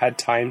 We've had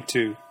time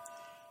to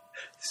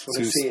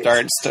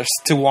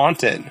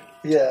want it.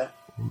 Yeah.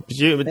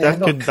 But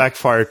that could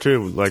backfire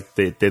too, like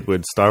they did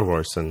with Star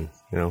Wars, and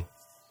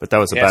but that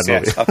was a bad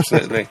movie. Yes,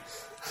 absolutely.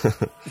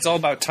 It's all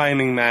about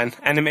timing, man.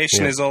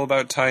 Animation is all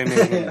about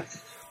timing.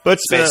 But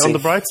on the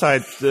bright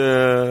side,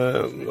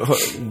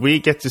 we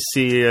get to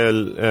see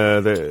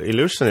The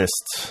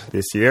Illusionist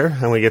this year,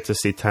 and we get to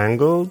see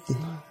Tangled,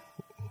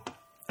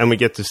 and we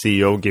get to see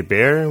Yogi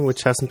Bear,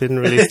 which hasn't been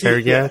released here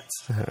yet.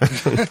 And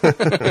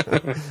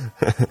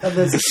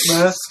there's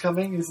Smurfs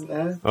coming, isn't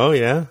there? Oh,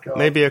 yeah. God.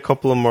 Maybe a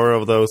couple of more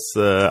of those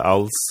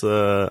owl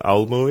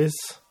movies,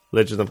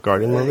 Legend of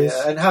Guardian movies.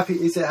 Yeah. And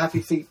is it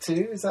Happy Feet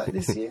 2? Is that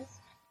this year?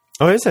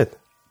 Oh, is it?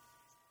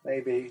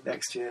 Maybe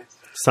next year.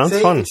 Sounds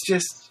fun. It's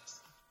just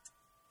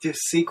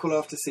sequel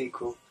after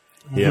sequel.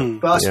 Yeah.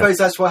 But I suppose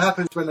that's what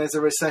happens when there's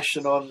a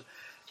recession on.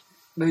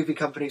 Movie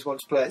companies want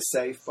to play it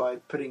safe by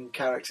putting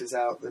characters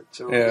out that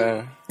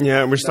are...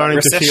 Yeah, we're starting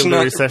to feel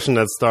the recession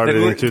that started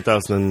in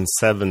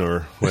 2007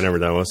 or whenever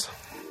that was.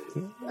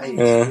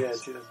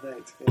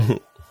 2008. Yeah.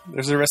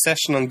 There's a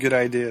recession on good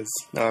ideas.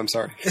 No, I'm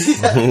sorry.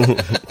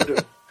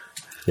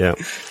 Yeah.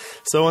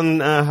 So on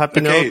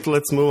happy note,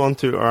 let's move on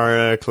to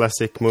our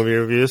classic movie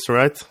reviews,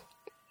 right?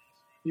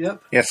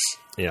 Yep. Yes.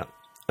 Yeah.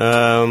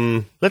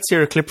 Let's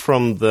hear a clip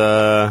from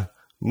the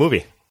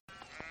movie.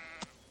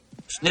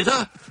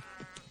 Snitter?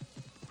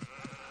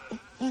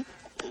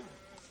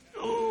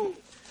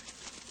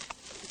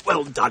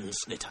 Well done,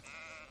 Snitter.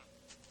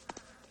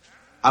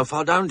 How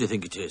far down do you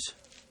think it is?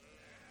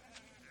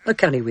 A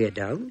canny way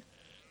down.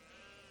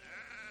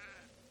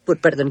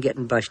 But better than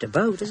getting bashed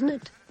about, isn't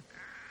it?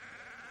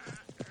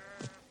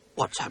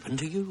 What's happened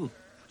to you?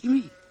 You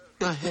mean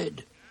your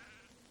head?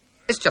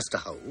 It's just a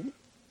hole.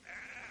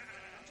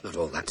 Not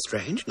all that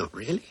strange, not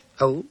really.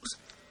 Holes.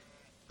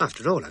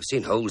 After all, I've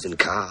seen holes in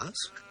cars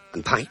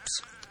and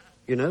pipes,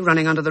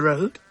 running under the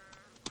road.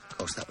 Of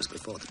course, that was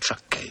before the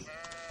truck came.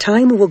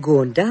 Time we were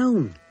going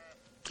down.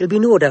 You'll be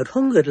no doubt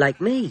hungered like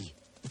me.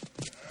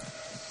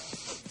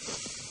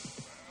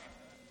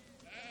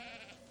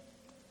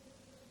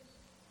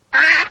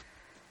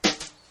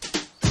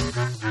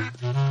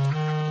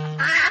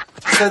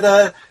 So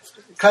the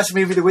classic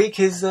movie of the week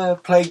is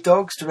Plague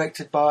Dogs,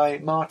 directed by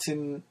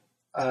Martin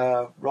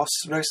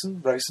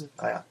Rosen.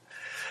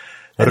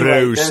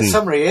 Anyway, the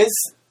summary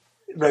is,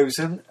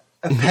 Rosen,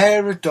 a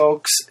pair of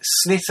dogs,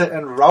 Snitter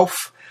and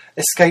Rolf,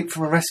 escape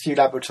from a rescue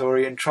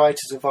laboratory and try to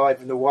survive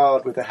in the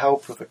wild with the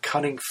help of a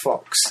cunning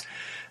fox,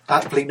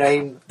 aptly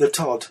named the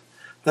Todd.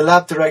 The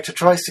lab director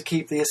tries to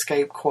keep the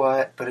escape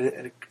quiet, but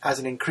as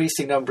an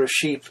increasing number of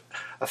sheep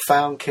are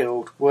found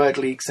killed, word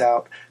leaks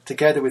out,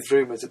 together with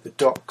rumours that the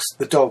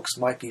dogs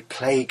might be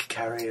plague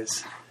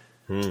carriers.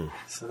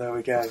 So there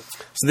we go.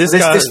 So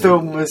this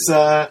film was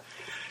an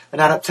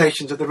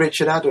adaptation to the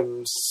Richard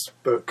Adams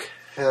book,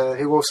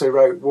 who also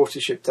wrote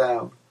Watership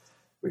Down,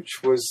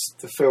 which was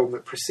the film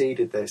that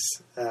preceded this.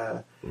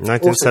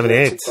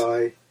 1978.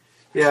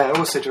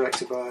 Also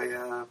directed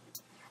by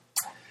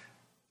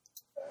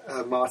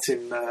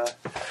Martin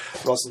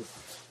Rosen.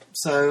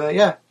 So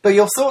but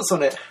your thoughts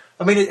on it?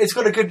 I mean, it's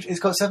got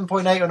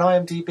 7.8 on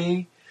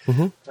IMDb.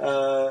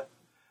 No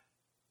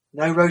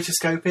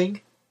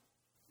rotoscoping.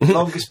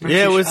 Longest British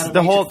it was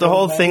the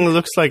whole thing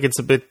looks like it's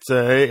a bit.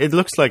 It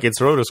looks like it's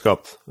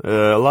rotoscoped.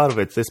 A lot of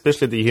it,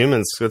 especially the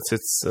humans.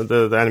 It's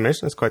the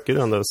animation is quite good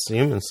on those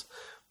humans,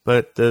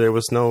 but there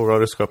was no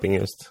rotoscoping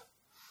used.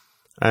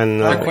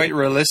 And they're quite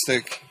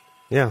realistic.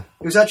 It Yeah,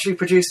 was actually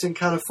produced in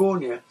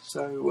California.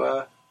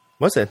 So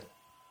was it?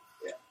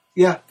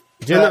 Yeah.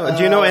 Do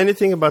you know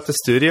anything about the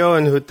studio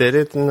and who did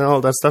it and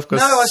all that stuff? No,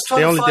 I was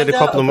trying they only to find did a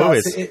couple of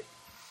movies.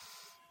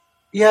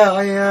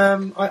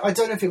 I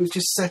don't know if it was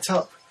just set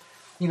up,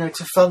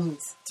 to fund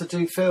to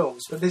do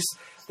films. But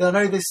I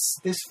know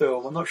this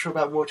film. I'm not sure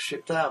about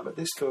Watership Down, but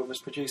this film was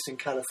produced in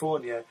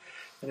California.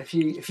 And if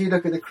you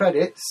look at the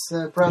credits,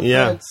 Brad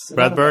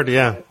Bird,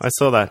 I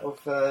saw that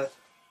of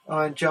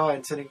Iron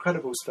Giant and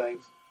Incredibles fame.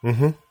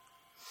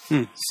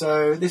 Mm-hmm.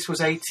 So this was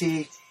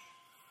 82,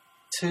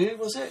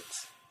 was it?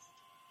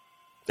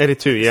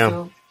 82,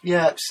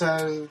 yeah.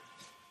 So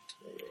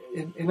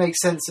it makes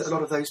sense that a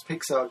lot of those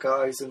Pixar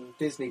guys and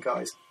Disney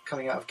guys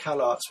coming out of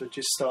CalArts were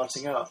just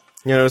starting up.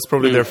 Yeah, it was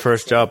probably their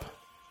first job.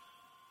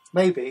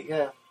 Maybe,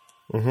 yeah.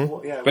 Mm-hmm.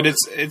 Well, but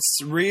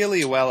it's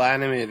really well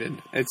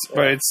animated.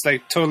 But it's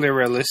like totally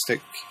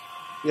realistic.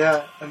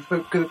 Yeah, and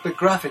but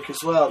graphic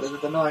as well.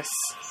 The nice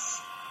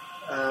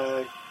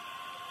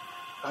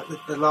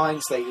the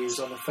lines they use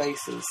on the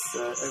faces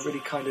are really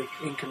kind of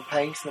ink and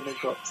paint, and then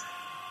they've got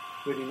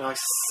really nice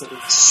sort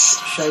of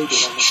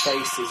shading on the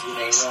faces,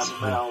 around the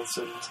mouths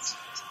and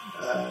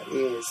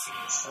ears.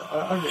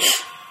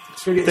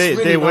 It's really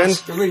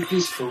nice. They're really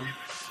beautiful.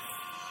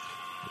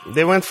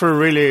 They went for a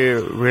really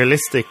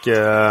realistic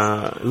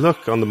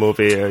look on the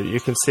movie.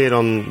 You can see it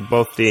on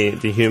both the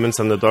humans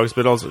and the dogs,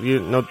 but also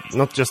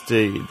not just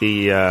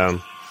the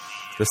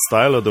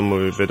style of the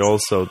movie, but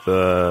also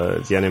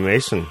the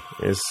animation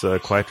is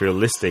quite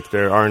realistic.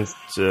 There aren't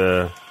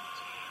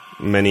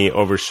many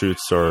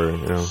overshoots or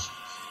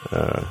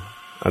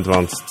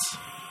advanced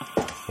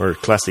or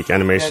classic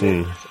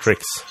animation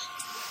tricks.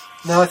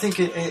 No, I think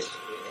it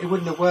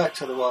wouldn't have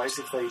worked otherwise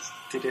if they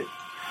did it.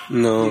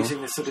 No.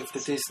 Using the sort of the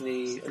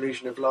Disney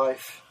illusion of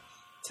life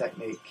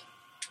technique.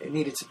 It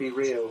needed to be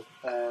real.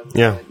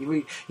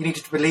 You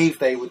needed to believe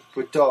they were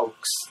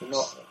dogs,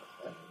 not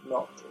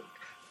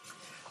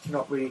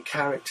really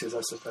characters,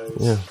 I suppose.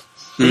 Yeah.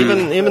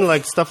 Even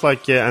like stuff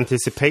like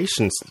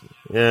anticipations.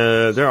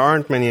 There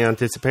aren't many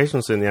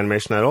anticipations in the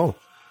animation at all.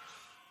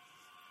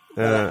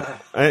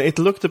 It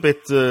looked a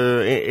bit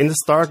in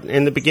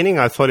the beginning.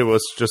 I thought it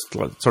was just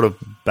like, sort of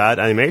bad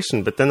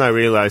animation, but then I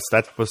realized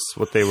that was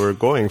what they were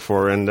going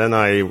for, and then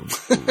I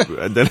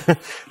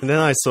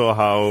saw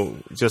how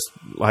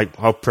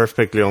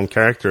perfectly on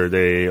character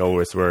they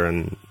always were,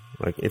 and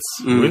like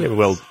it's really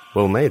well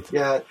made.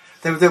 Yeah,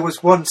 there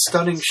was one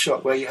stunning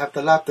shot where you have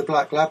the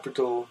black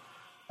Labrador.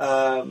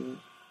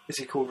 Is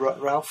he called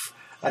Ralph?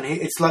 And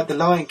it's like the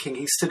Lion King.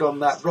 He stood on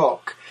that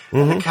rock,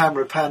 and the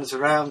camera pans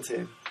around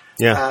him.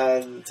 Yeah,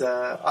 and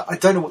I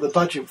don't know what the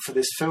budget for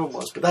this film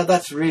was, but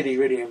that's really,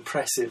 really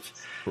impressive.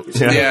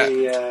 It's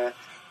really, really,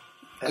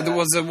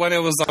 was it when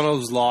it was on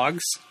those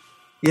logs?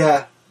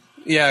 Yeah,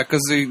 yeah,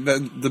 because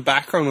the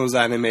background was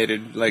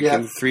animated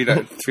in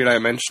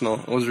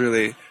three-dimensional. It was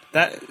really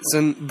that.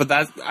 But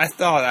I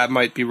thought that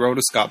might be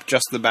rotoscope,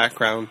 just the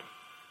background.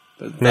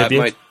 But that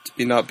might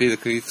not be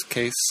the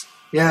case.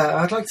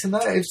 Yeah, I'd like to know.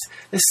 There's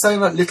so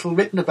much little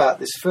written about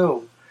this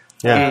film.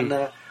 Yeah.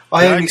 And,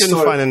 I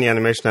couldn't find any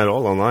animation at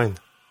all online.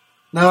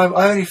 No,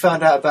 I only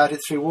found out about it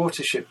through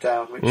Watership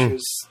Down, which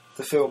was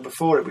the film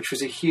before it, which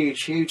was a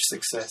huge, huge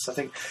success. I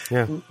think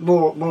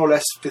more or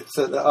less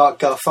Art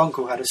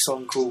Garfunkel had a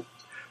song called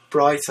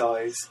Bright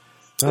Eyes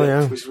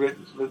that was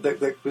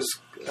that was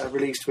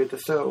released with the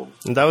film.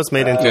 And that was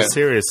made into a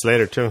series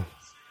later too.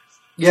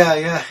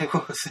 Yeah, it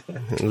was.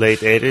 Late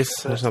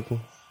 80s or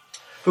something.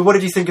 But what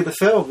did you think of the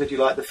film? Did you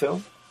like the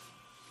film?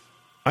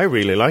 I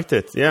really liked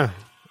it, yeah.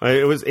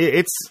 I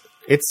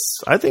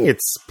think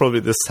it's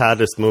probably the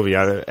saddest movie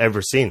I've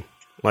ever seen.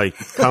 Like,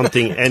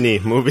 counting any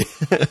movie.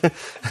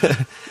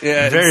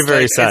 Yeah, very,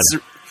 very sad.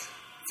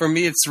 For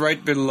me, it's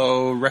right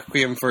below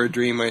Requiem for a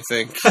Dream, I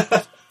think.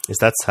 Is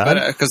that sad?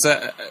 Because,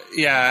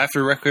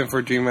 after Requiem for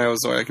a Dream, I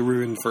was like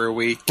ruined for a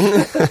week.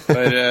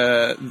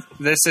 But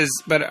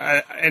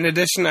in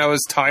addition, I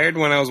was tired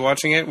when I was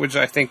watching it, which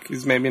I think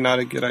is maybe not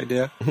a good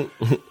idea.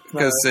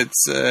 Because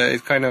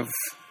it kind of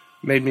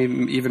made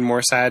me even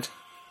more sad.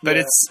 But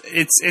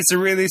it's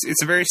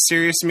a very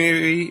serious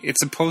movie. It's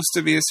supposed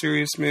to be a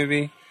serious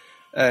movie.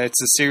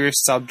 It's a serious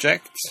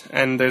subject,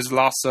 and there's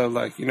lots of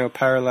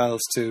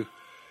parallels to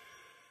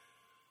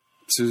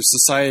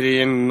society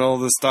and all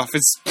this stuff.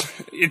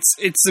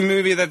 It's a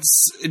movie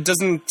it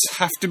doesn't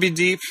have to be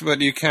deep,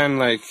 but you can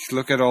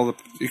look at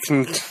you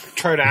can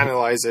try to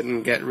analyze it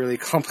and get really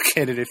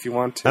complicated if you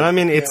want to. And I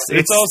mean, it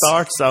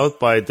starts out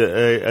by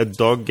a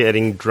dog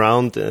getting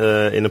drowned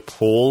in a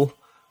pool.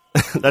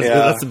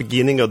 That's the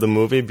beginning of the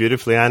movie,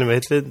 beautifully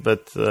animated,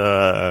 but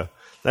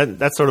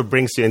that sort of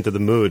brings you into the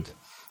mood.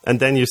 And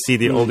then you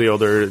see all the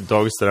other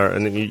dogs that are,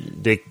 and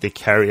they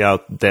carry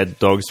out dead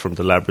dogs from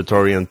the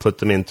laboratory and put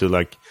them into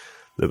the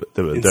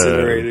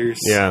incinerators.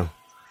 Yeah.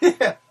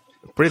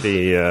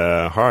 Pretty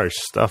harsh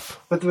stuff.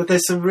 But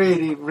there's some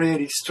really,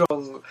 really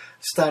strong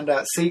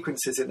standout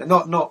sequences in there.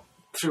 Not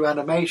through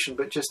animation,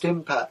 but just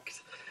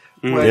impact.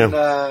 When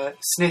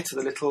Snitter,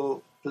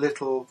 the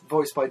little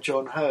voiced by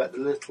John Hurt, the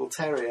little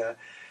terrier,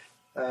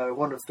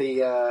 one of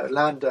the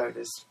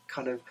landowners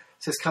kind of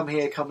says, come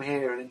here,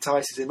 and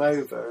entices him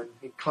over, and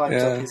he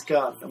climbs up his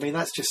gun. I mean,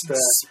 that's just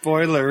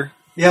spoiler.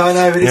 Yeah, I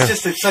know, but it's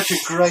just such a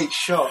great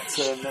shot.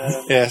 And,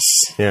 yes.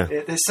 Yeah.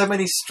 There's so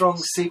many strong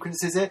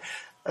sequences in it.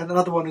 And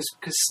another one is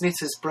because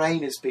Snitter's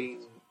brain has been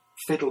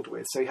fiddled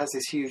with, so he has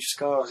this huge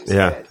scar on his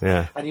head.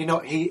 Yeah. And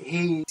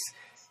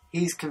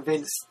he's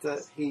convinced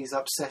that he's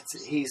upset.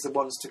 He's the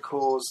ones to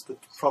cause the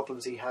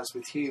problems he has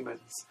with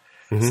humans.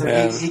 Mm-hmm.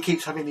 So he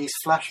keeps having these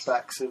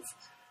flashbacks of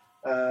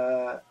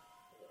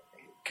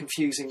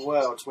confusing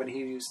worlds when he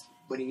used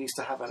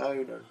to have an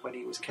owner, when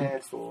he was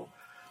cared for.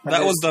 And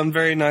that was done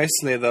very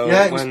nicely, though.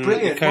 Yeah, it was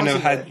brilliant. He kind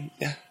of had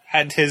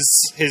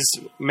his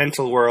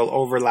mental world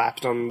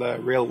overlapped on the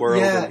real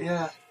world.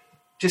 Yeah.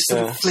 Just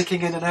sort of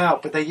flicking in and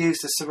out, but they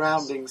used the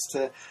surroundings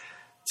to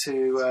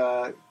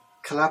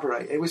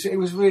collaborate. It was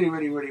really,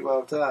 really, really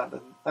well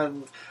done,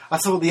 and I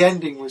thought the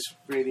ending was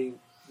really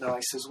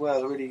nice as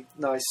well. A really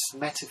nice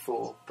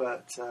metaphor,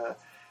 but.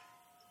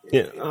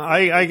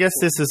 I guess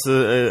this is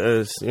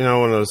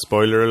one of the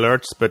spoiler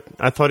alerts, but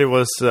I thought it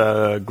was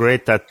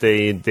great that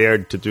they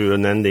dared to do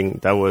an ending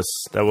that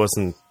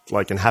wasn't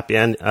like a happy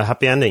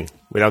ending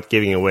without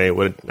giving away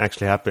what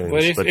actually happened.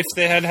 Well, if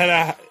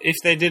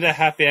they did a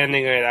happy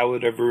ending, that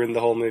would have ruined the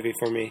whole movie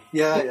for me.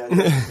 Yeah,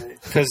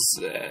 because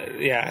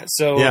I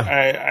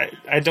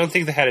don't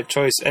think they had a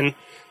choice,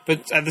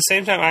 but at the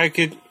same time,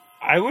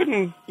 I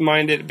wouldn't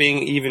mind it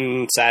being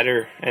even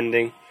sadder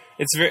ending.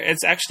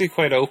 It's actually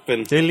quite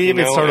open. They leave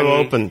it sort of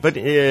open, but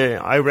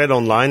I read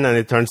online, and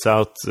it turns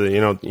out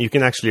you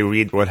can actually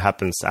read what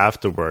happens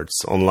afterwards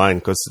online,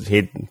 because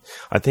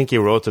I think he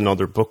wrote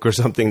another book or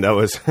something that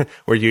was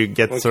where you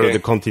get sort of the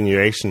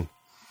continuation.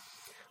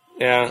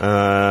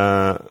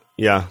 Yeah.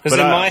 Yeah, Because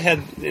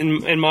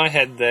in my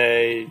head,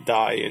 they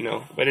die, you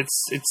know. But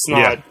it's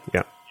not.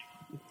 Yeah.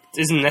 It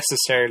isn't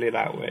necessarily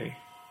that way,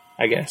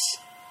 I guess.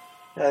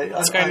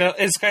 It's kind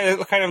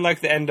of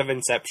like the end of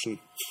Inception.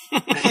 Yeah,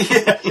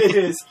 it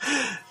is.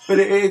 But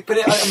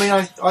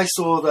I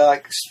saw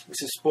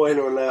it's a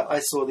spoiler alert. I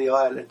saw the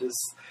island as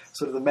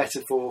sort of the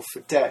metaphor for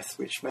death,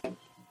 which meant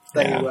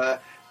they were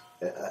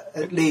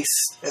at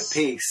least at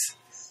peace.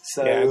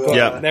 So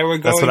they were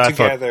going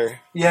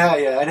together.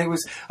 Yeah, and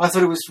I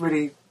thought it was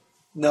really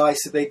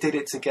nice that they did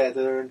it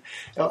together, and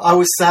I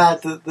was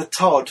sad that the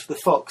Todd, the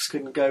fox,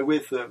 couldn't go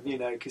with them, you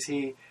know, because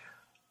he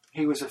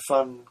was a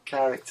fun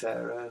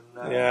character,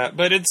 and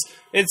but it's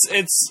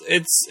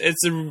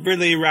a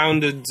really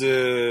rounded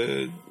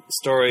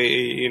story,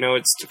 you know.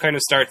 It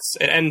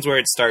ends where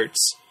it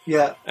starts.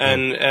 Yeah,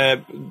 and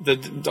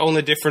the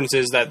only difference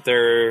is that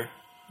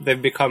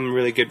they've become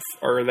really good,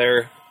 or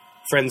they're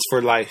friends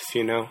for life,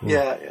 you know.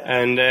 Yeah.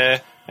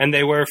 And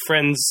they were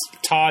friends.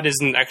 Todd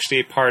isn't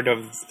actually part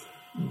of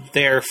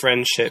their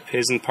friendship. He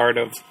isn't part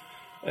of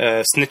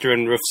Snitter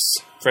and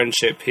Ruff's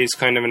friendship. He's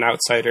kind of an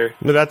outsider.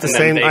 But at the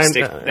same time,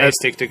 they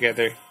stick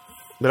together.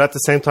 But at the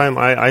same time,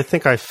 I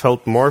think I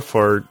felt more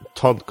for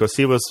Todd, because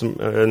he was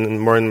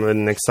more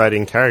an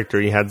exciting character.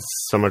 He had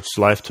so much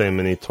life to him,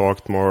 and he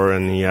talked more,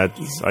 and he had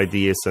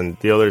ideas, and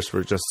the others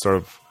were just sort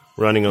of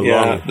running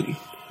along.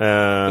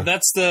 But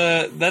that's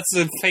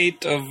the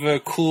fate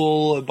of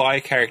cool bi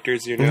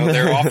characters, you know.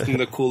 They're often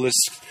the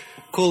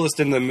coolest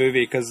in the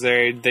movie, because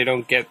they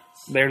don't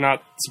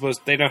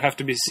have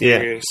to be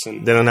serious,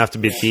 and they don't have to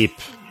be deep.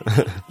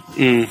 But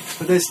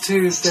there's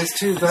two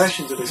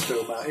versions of this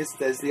film out.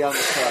 There's the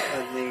uncut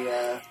and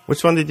the.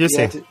 Which one did you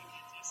see?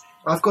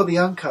 I've got the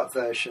uncut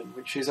version,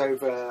 which is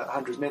over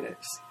 100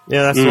 minutes.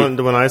 Yeah, that's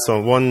the one I saw.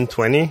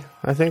 120,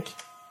 I think.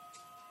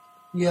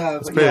 Yeah,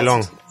 it's pretty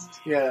long.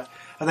 Yeah.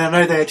 And then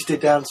I know they edited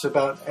it down to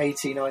about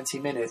 80, 90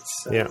 minutes.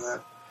 So,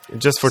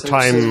 just for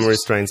time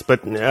restraints.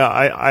 But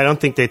I don't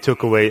think they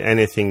took away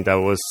anything that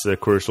was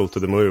crucial to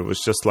the movie. It was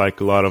just like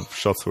a lot of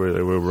shots where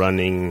they were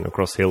running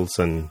across hills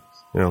and,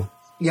 you know.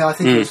 Yeah, I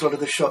think there was a lot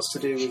of the shots to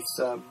do with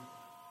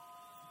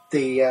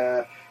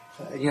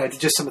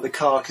just some of the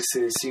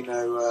carcasses, you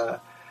know,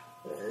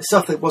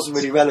 stuff that wasn't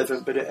really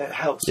relevant, but it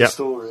helps the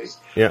story.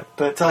 Yeah.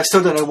 But I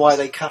still don't know why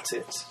they cut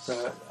it.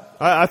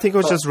 I think it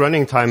was just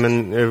running time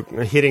and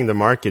hitting the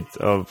market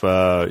of,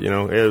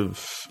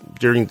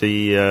 during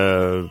the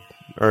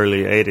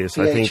early 80s.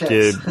 I think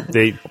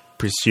they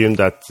presumed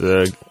that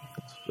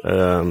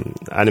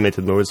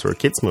animated movies were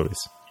kids' movies.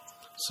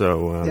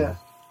 So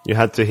you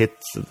had to hit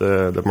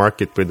the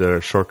market with a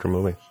shorter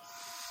movie.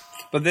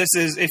 But this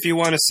is, if you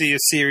want to see a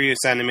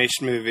serious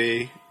animation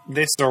movie,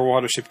 this or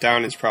Watership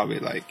Down is probably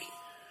like...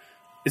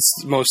 It's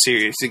the most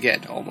serious you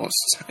get, almost.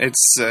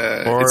 It's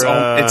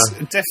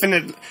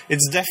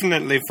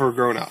definitely for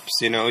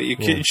grown-ups. You know, you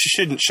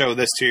shouldn't show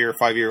this to your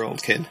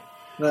 5-year-old kid.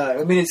 No,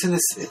 I mean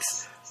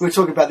we were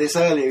talking about this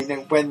earlier. You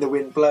know, When the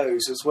Wind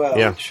Blows as well.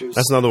 Yeah, which was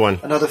that's another one.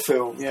 Another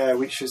film,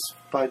 which is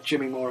by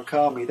Jimmy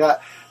Murakami.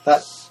 That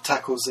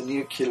tackles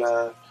the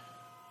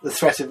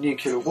threat of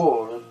nuclear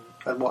war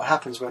and what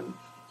happens when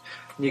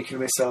nuclear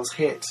missiles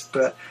hit.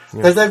 But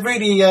they're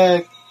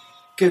really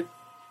good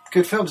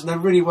films, and they're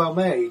really well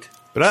made.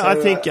 But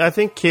I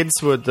think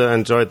kids would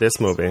enjoy this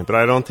movie, but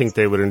I don't think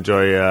they would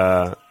enjoy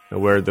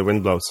Where the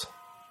Wind Blows,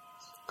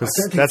 because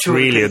that's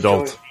really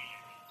adult.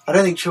 I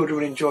don't think children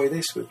would enjoy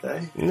this, would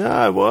they?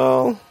 No,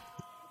 well,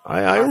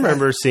 I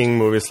remember seeing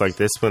movies like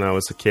this when I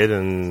was a kid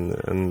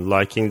and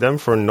liking them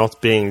for not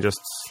being just,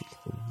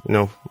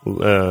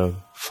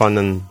 fun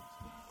and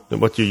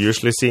what you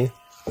usually see.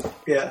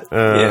 Yeah.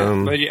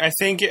 But I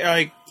think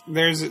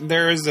there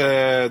is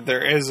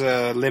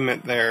a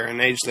limit there,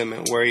 an age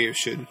limit where you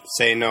should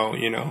say no.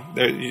 You know,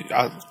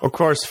 of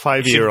course,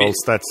 5-year-olds.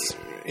 That's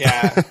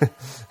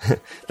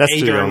that's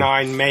 8 or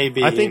 9,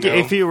 maybe. I think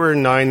if you were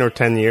 9 or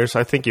 10 years,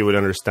 I think you would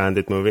understand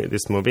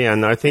this movie,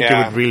 and I think you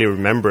would really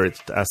remember it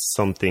as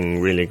something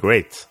really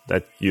great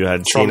that you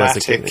had seen as a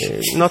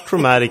kid. Not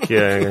traumatic,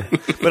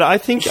 but I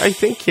think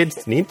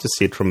kids need to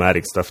see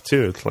traumatic stuff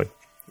too. It's like,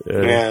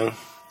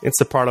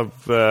 it's a part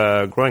of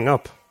growing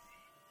up.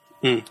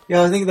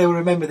 Yeah, I think they will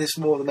remember this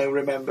more than they'll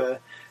remember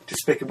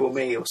Despicable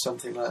Me or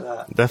something like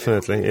that.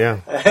 Definitely,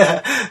 yeah.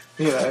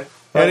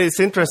 But it's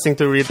interesting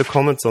to read the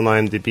comments on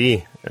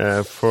IMDb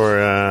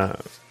for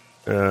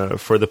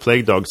the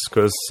Plague Dogs,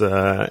 because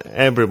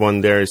everyone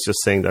there is just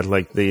saying that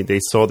like they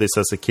saw this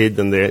as a kid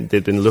and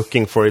they'd been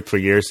looking for it for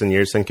years and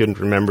years and couldn't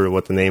remember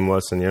what the name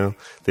was, and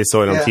they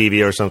saw it on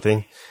TV or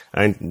something,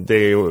 and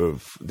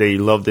they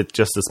loved it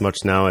just as much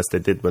now as they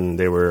did when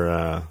they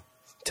were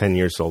 10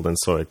 years old and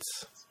saw it.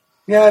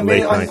 Yeah, I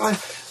mean, I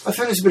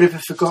feel it's a bit of a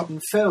forgotten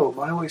film.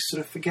 I always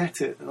sort of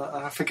forget it, and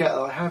I forget that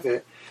I have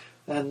it.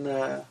 And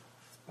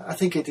I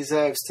think it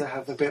deserves to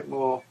have a bit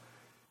more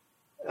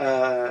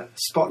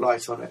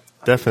spotlight on it.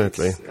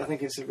 Definitely. I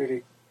think it's a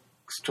really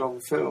strong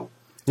film.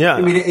 Yeah.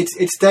 I mean,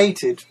 it's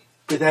dated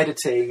with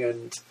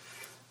editing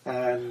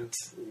and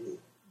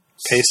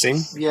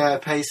pacing. Yeah,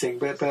 pacing.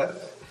 But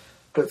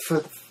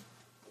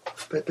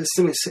but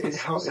still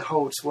it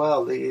holds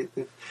well. The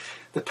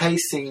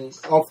pacing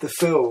of the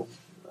film,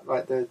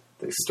 like the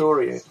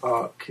story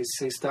arc,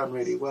 is done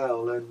really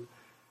well, and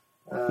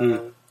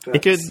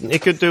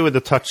it could do with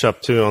a touch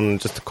up too on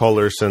just the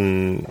colors,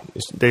 and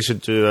they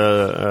should do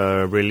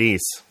a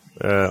release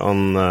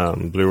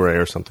on Blu-ray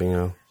or something,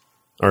 or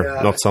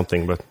not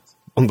something, but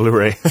on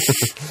Blu-ray.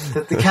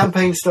 the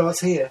campaign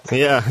starts here.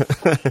 Yeah,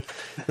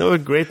 no, a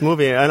great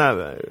movie, and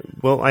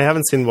I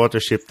haven't seen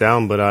Watership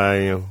Down, but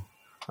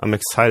I'm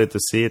excited to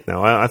see it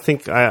now. I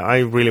think I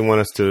really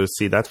want us to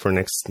see that for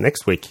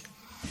next week.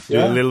 Do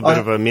a little bit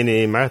of a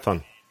mini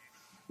marathon.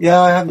 Yeah,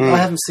 I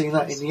haven't seen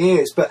that in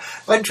years. But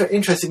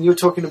interesting, you were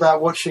talking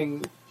about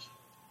watching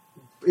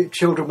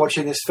children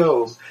watching this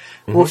film.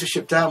 Mm-hmm.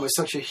 Watership Down was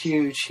such a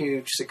huge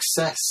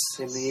success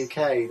in the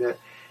UK that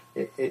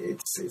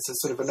it's a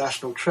sort of a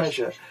national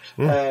treasure.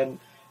 And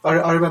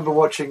I remember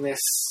watching this,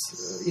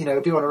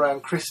 it'd be on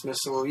around Christmas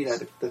or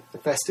the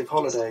festive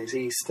holidays,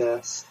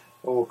 Easter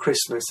or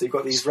Christmas. So you've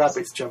got these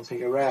rabbits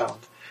jumping around.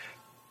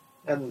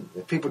 And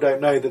people don't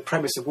know the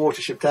premise of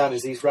Watership Down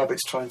is these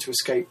rabbits trying to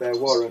escape their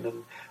warren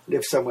and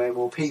live somewhere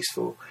more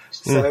peaceful.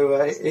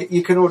 So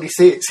you can already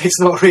see it's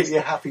not really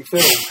a happy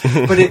film,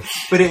 but it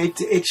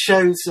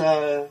shows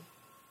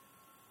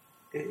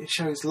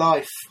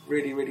life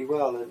really, really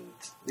well, and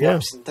the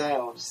ups and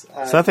downs.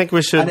 So I think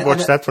we should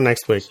watch that for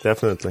next week,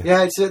 definitely.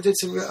 Yeah, it's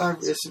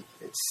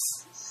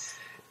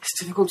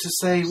difficult to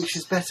say which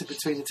is better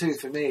between the two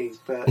for me,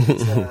 but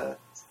I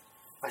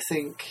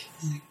think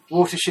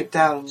Watership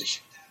Down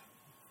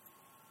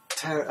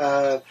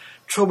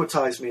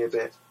traumatized me a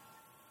bit,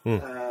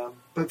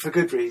 but for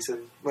good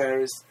reason.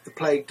 Whereas the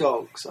Plague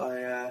Dogs,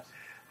 I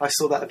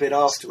saw that a bit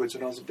afterwards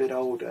when I was a bit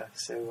older.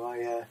 So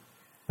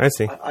I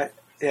see. But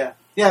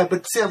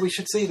we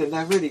should see them.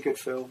 They're really good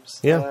films.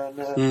 Yeah,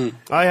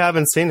 I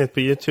haven't seen it,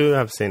 but you two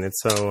have seen it.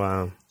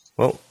 So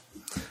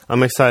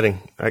I'm excited.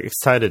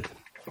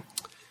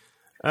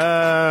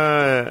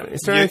 Is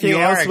there anything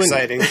else?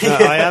 Exciting.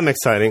 I am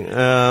exciting.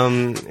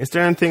 Is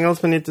there anything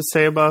else we need to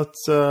say about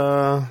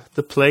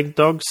the Plague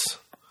Dogs?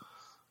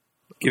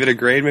 Give it a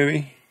grade,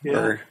 maybe.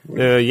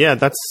 Yeah,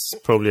 that's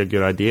probably a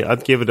good idea.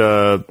 I'd give it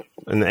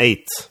an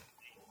 8.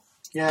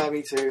 Yeah,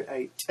 me too.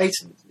 8.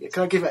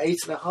 Can I give it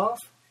 8.5?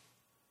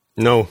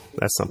 No,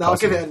 that's not possible. I'll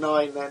give it a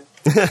 9 then.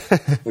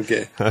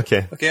 Okay.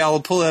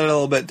 I'll pull it a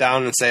little bit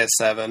down and say a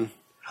 7.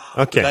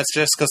 Okay. But that's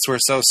just because we're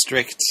so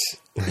strict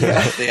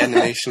at the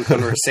Animation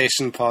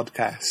Conversation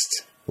podcast.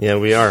 Yeah,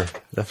 we are,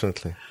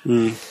 definitely.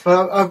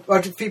 Well,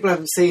 if people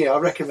haven't seen it, I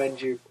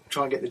recommend you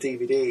try and get the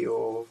DVD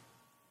or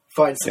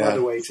find some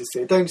other way to see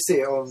it. Don't see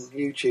it on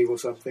YouTube or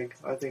something.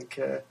 I think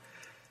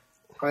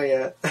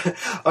I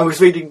was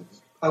reading.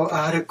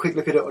 I had a quick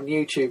look at it on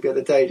YouTube the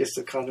other day just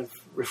to kind of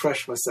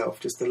refresh myself,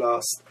 just the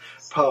last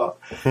part.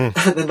 And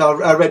then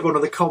I read one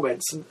of the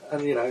comments, and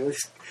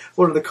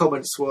one of the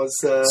comments was...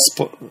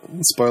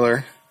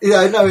 Spoiler.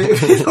 Yeah, no,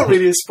 it's not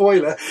really a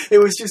spoiler. It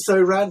was just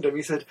so random.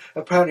 He said,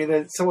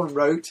 apparently someone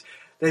wrote,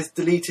 there's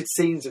deleted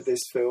scenes of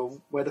this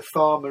film where the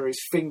farmer is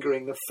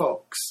fingering the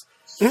fox.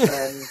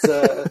 And,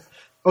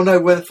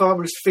 where the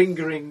farmer is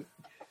fingering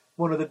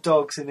one of the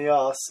dogs in the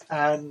arse,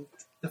 and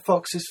the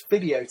fox is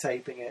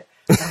videotaping it.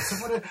 And I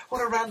said,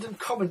 what a random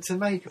comment to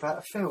make about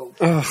a film.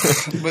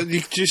 But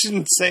you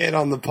shouldn't say it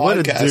on the podcast. What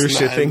a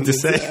douchey thing to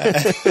say.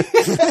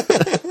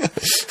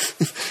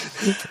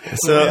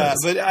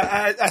 But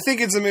I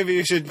think it's a movie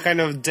you should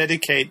kind of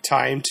dedicate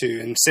time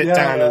to and sit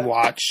down and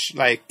watch,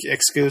 like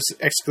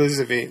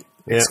exclusively.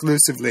 You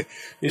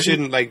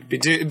shouldn't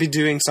be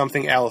doing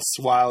something else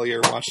while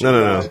you're watching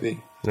the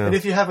movie. No. And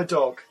if you have a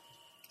dog,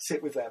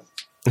 sit with them.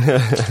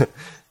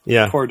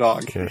 Yeah. Poor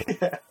dog.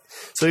 Yeah.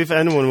 So if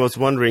anyone was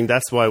wondering,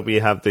 that's why we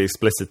have the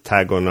explicit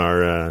tag on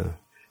our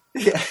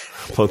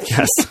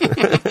podcast.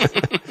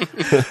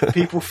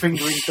 People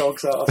fingering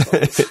dogs'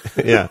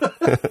 arseholes. Yeah.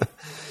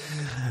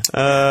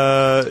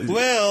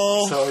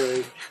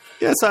 Sorry.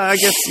 Yeah, so I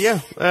guess,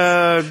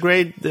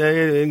 great.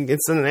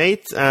 It's an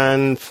 8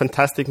 and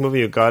fantastic movie.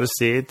 You got to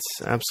see it.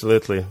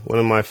 Absolutely. One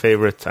of my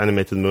favorite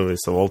animated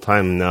movies of all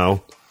time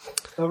now.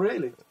 Oh,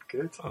 really?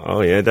 Good.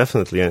 Oh, yeah,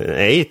 definitely. An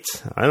 8.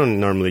 I don't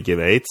normally give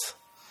 8.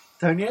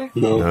 Don't you?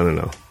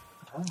 No.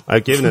 I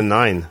gave it a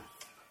 9.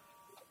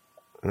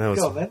 And that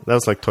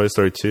was like Toy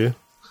Story 2,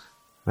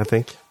 I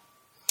think.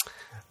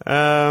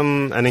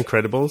 And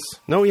Incredibles.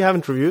 No, we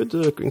haven't reviewed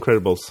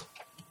Incredibles.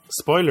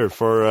 Spoiler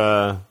for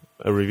a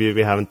review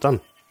we haven't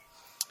done.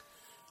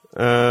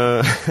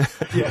 My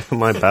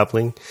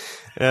babbling.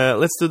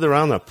 Let's do the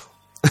roundup.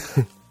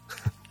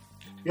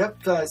 Yep,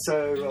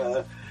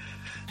 so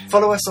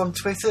follow us on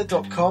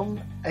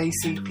twitter.com,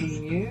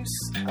 ACP News,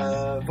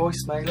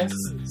 voicemail us,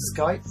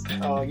 Skype,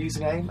 our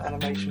username,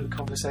 Animation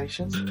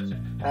Conversation.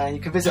 You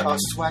can visit our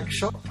swag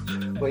shop,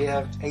 where you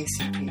have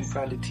ACP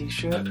branded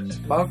t-shirts,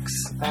 mugs,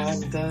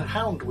 and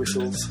hound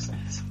whistles.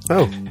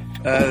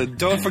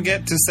 Don't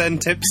forget to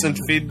send tips and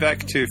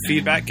feedback to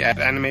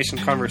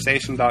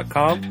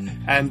feedback@animationconversation.com,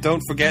 and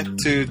don't forget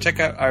to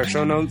check out our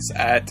show notes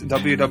at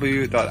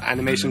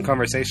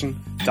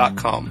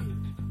www.animationconversation.com.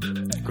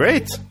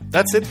 Great.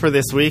 That's it for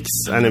this week's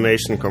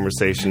Animation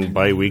Conversation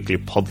bi-weekly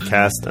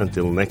podcast.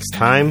 Until next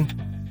time,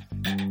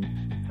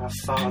 have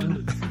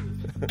fun.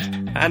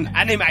 And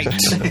animate!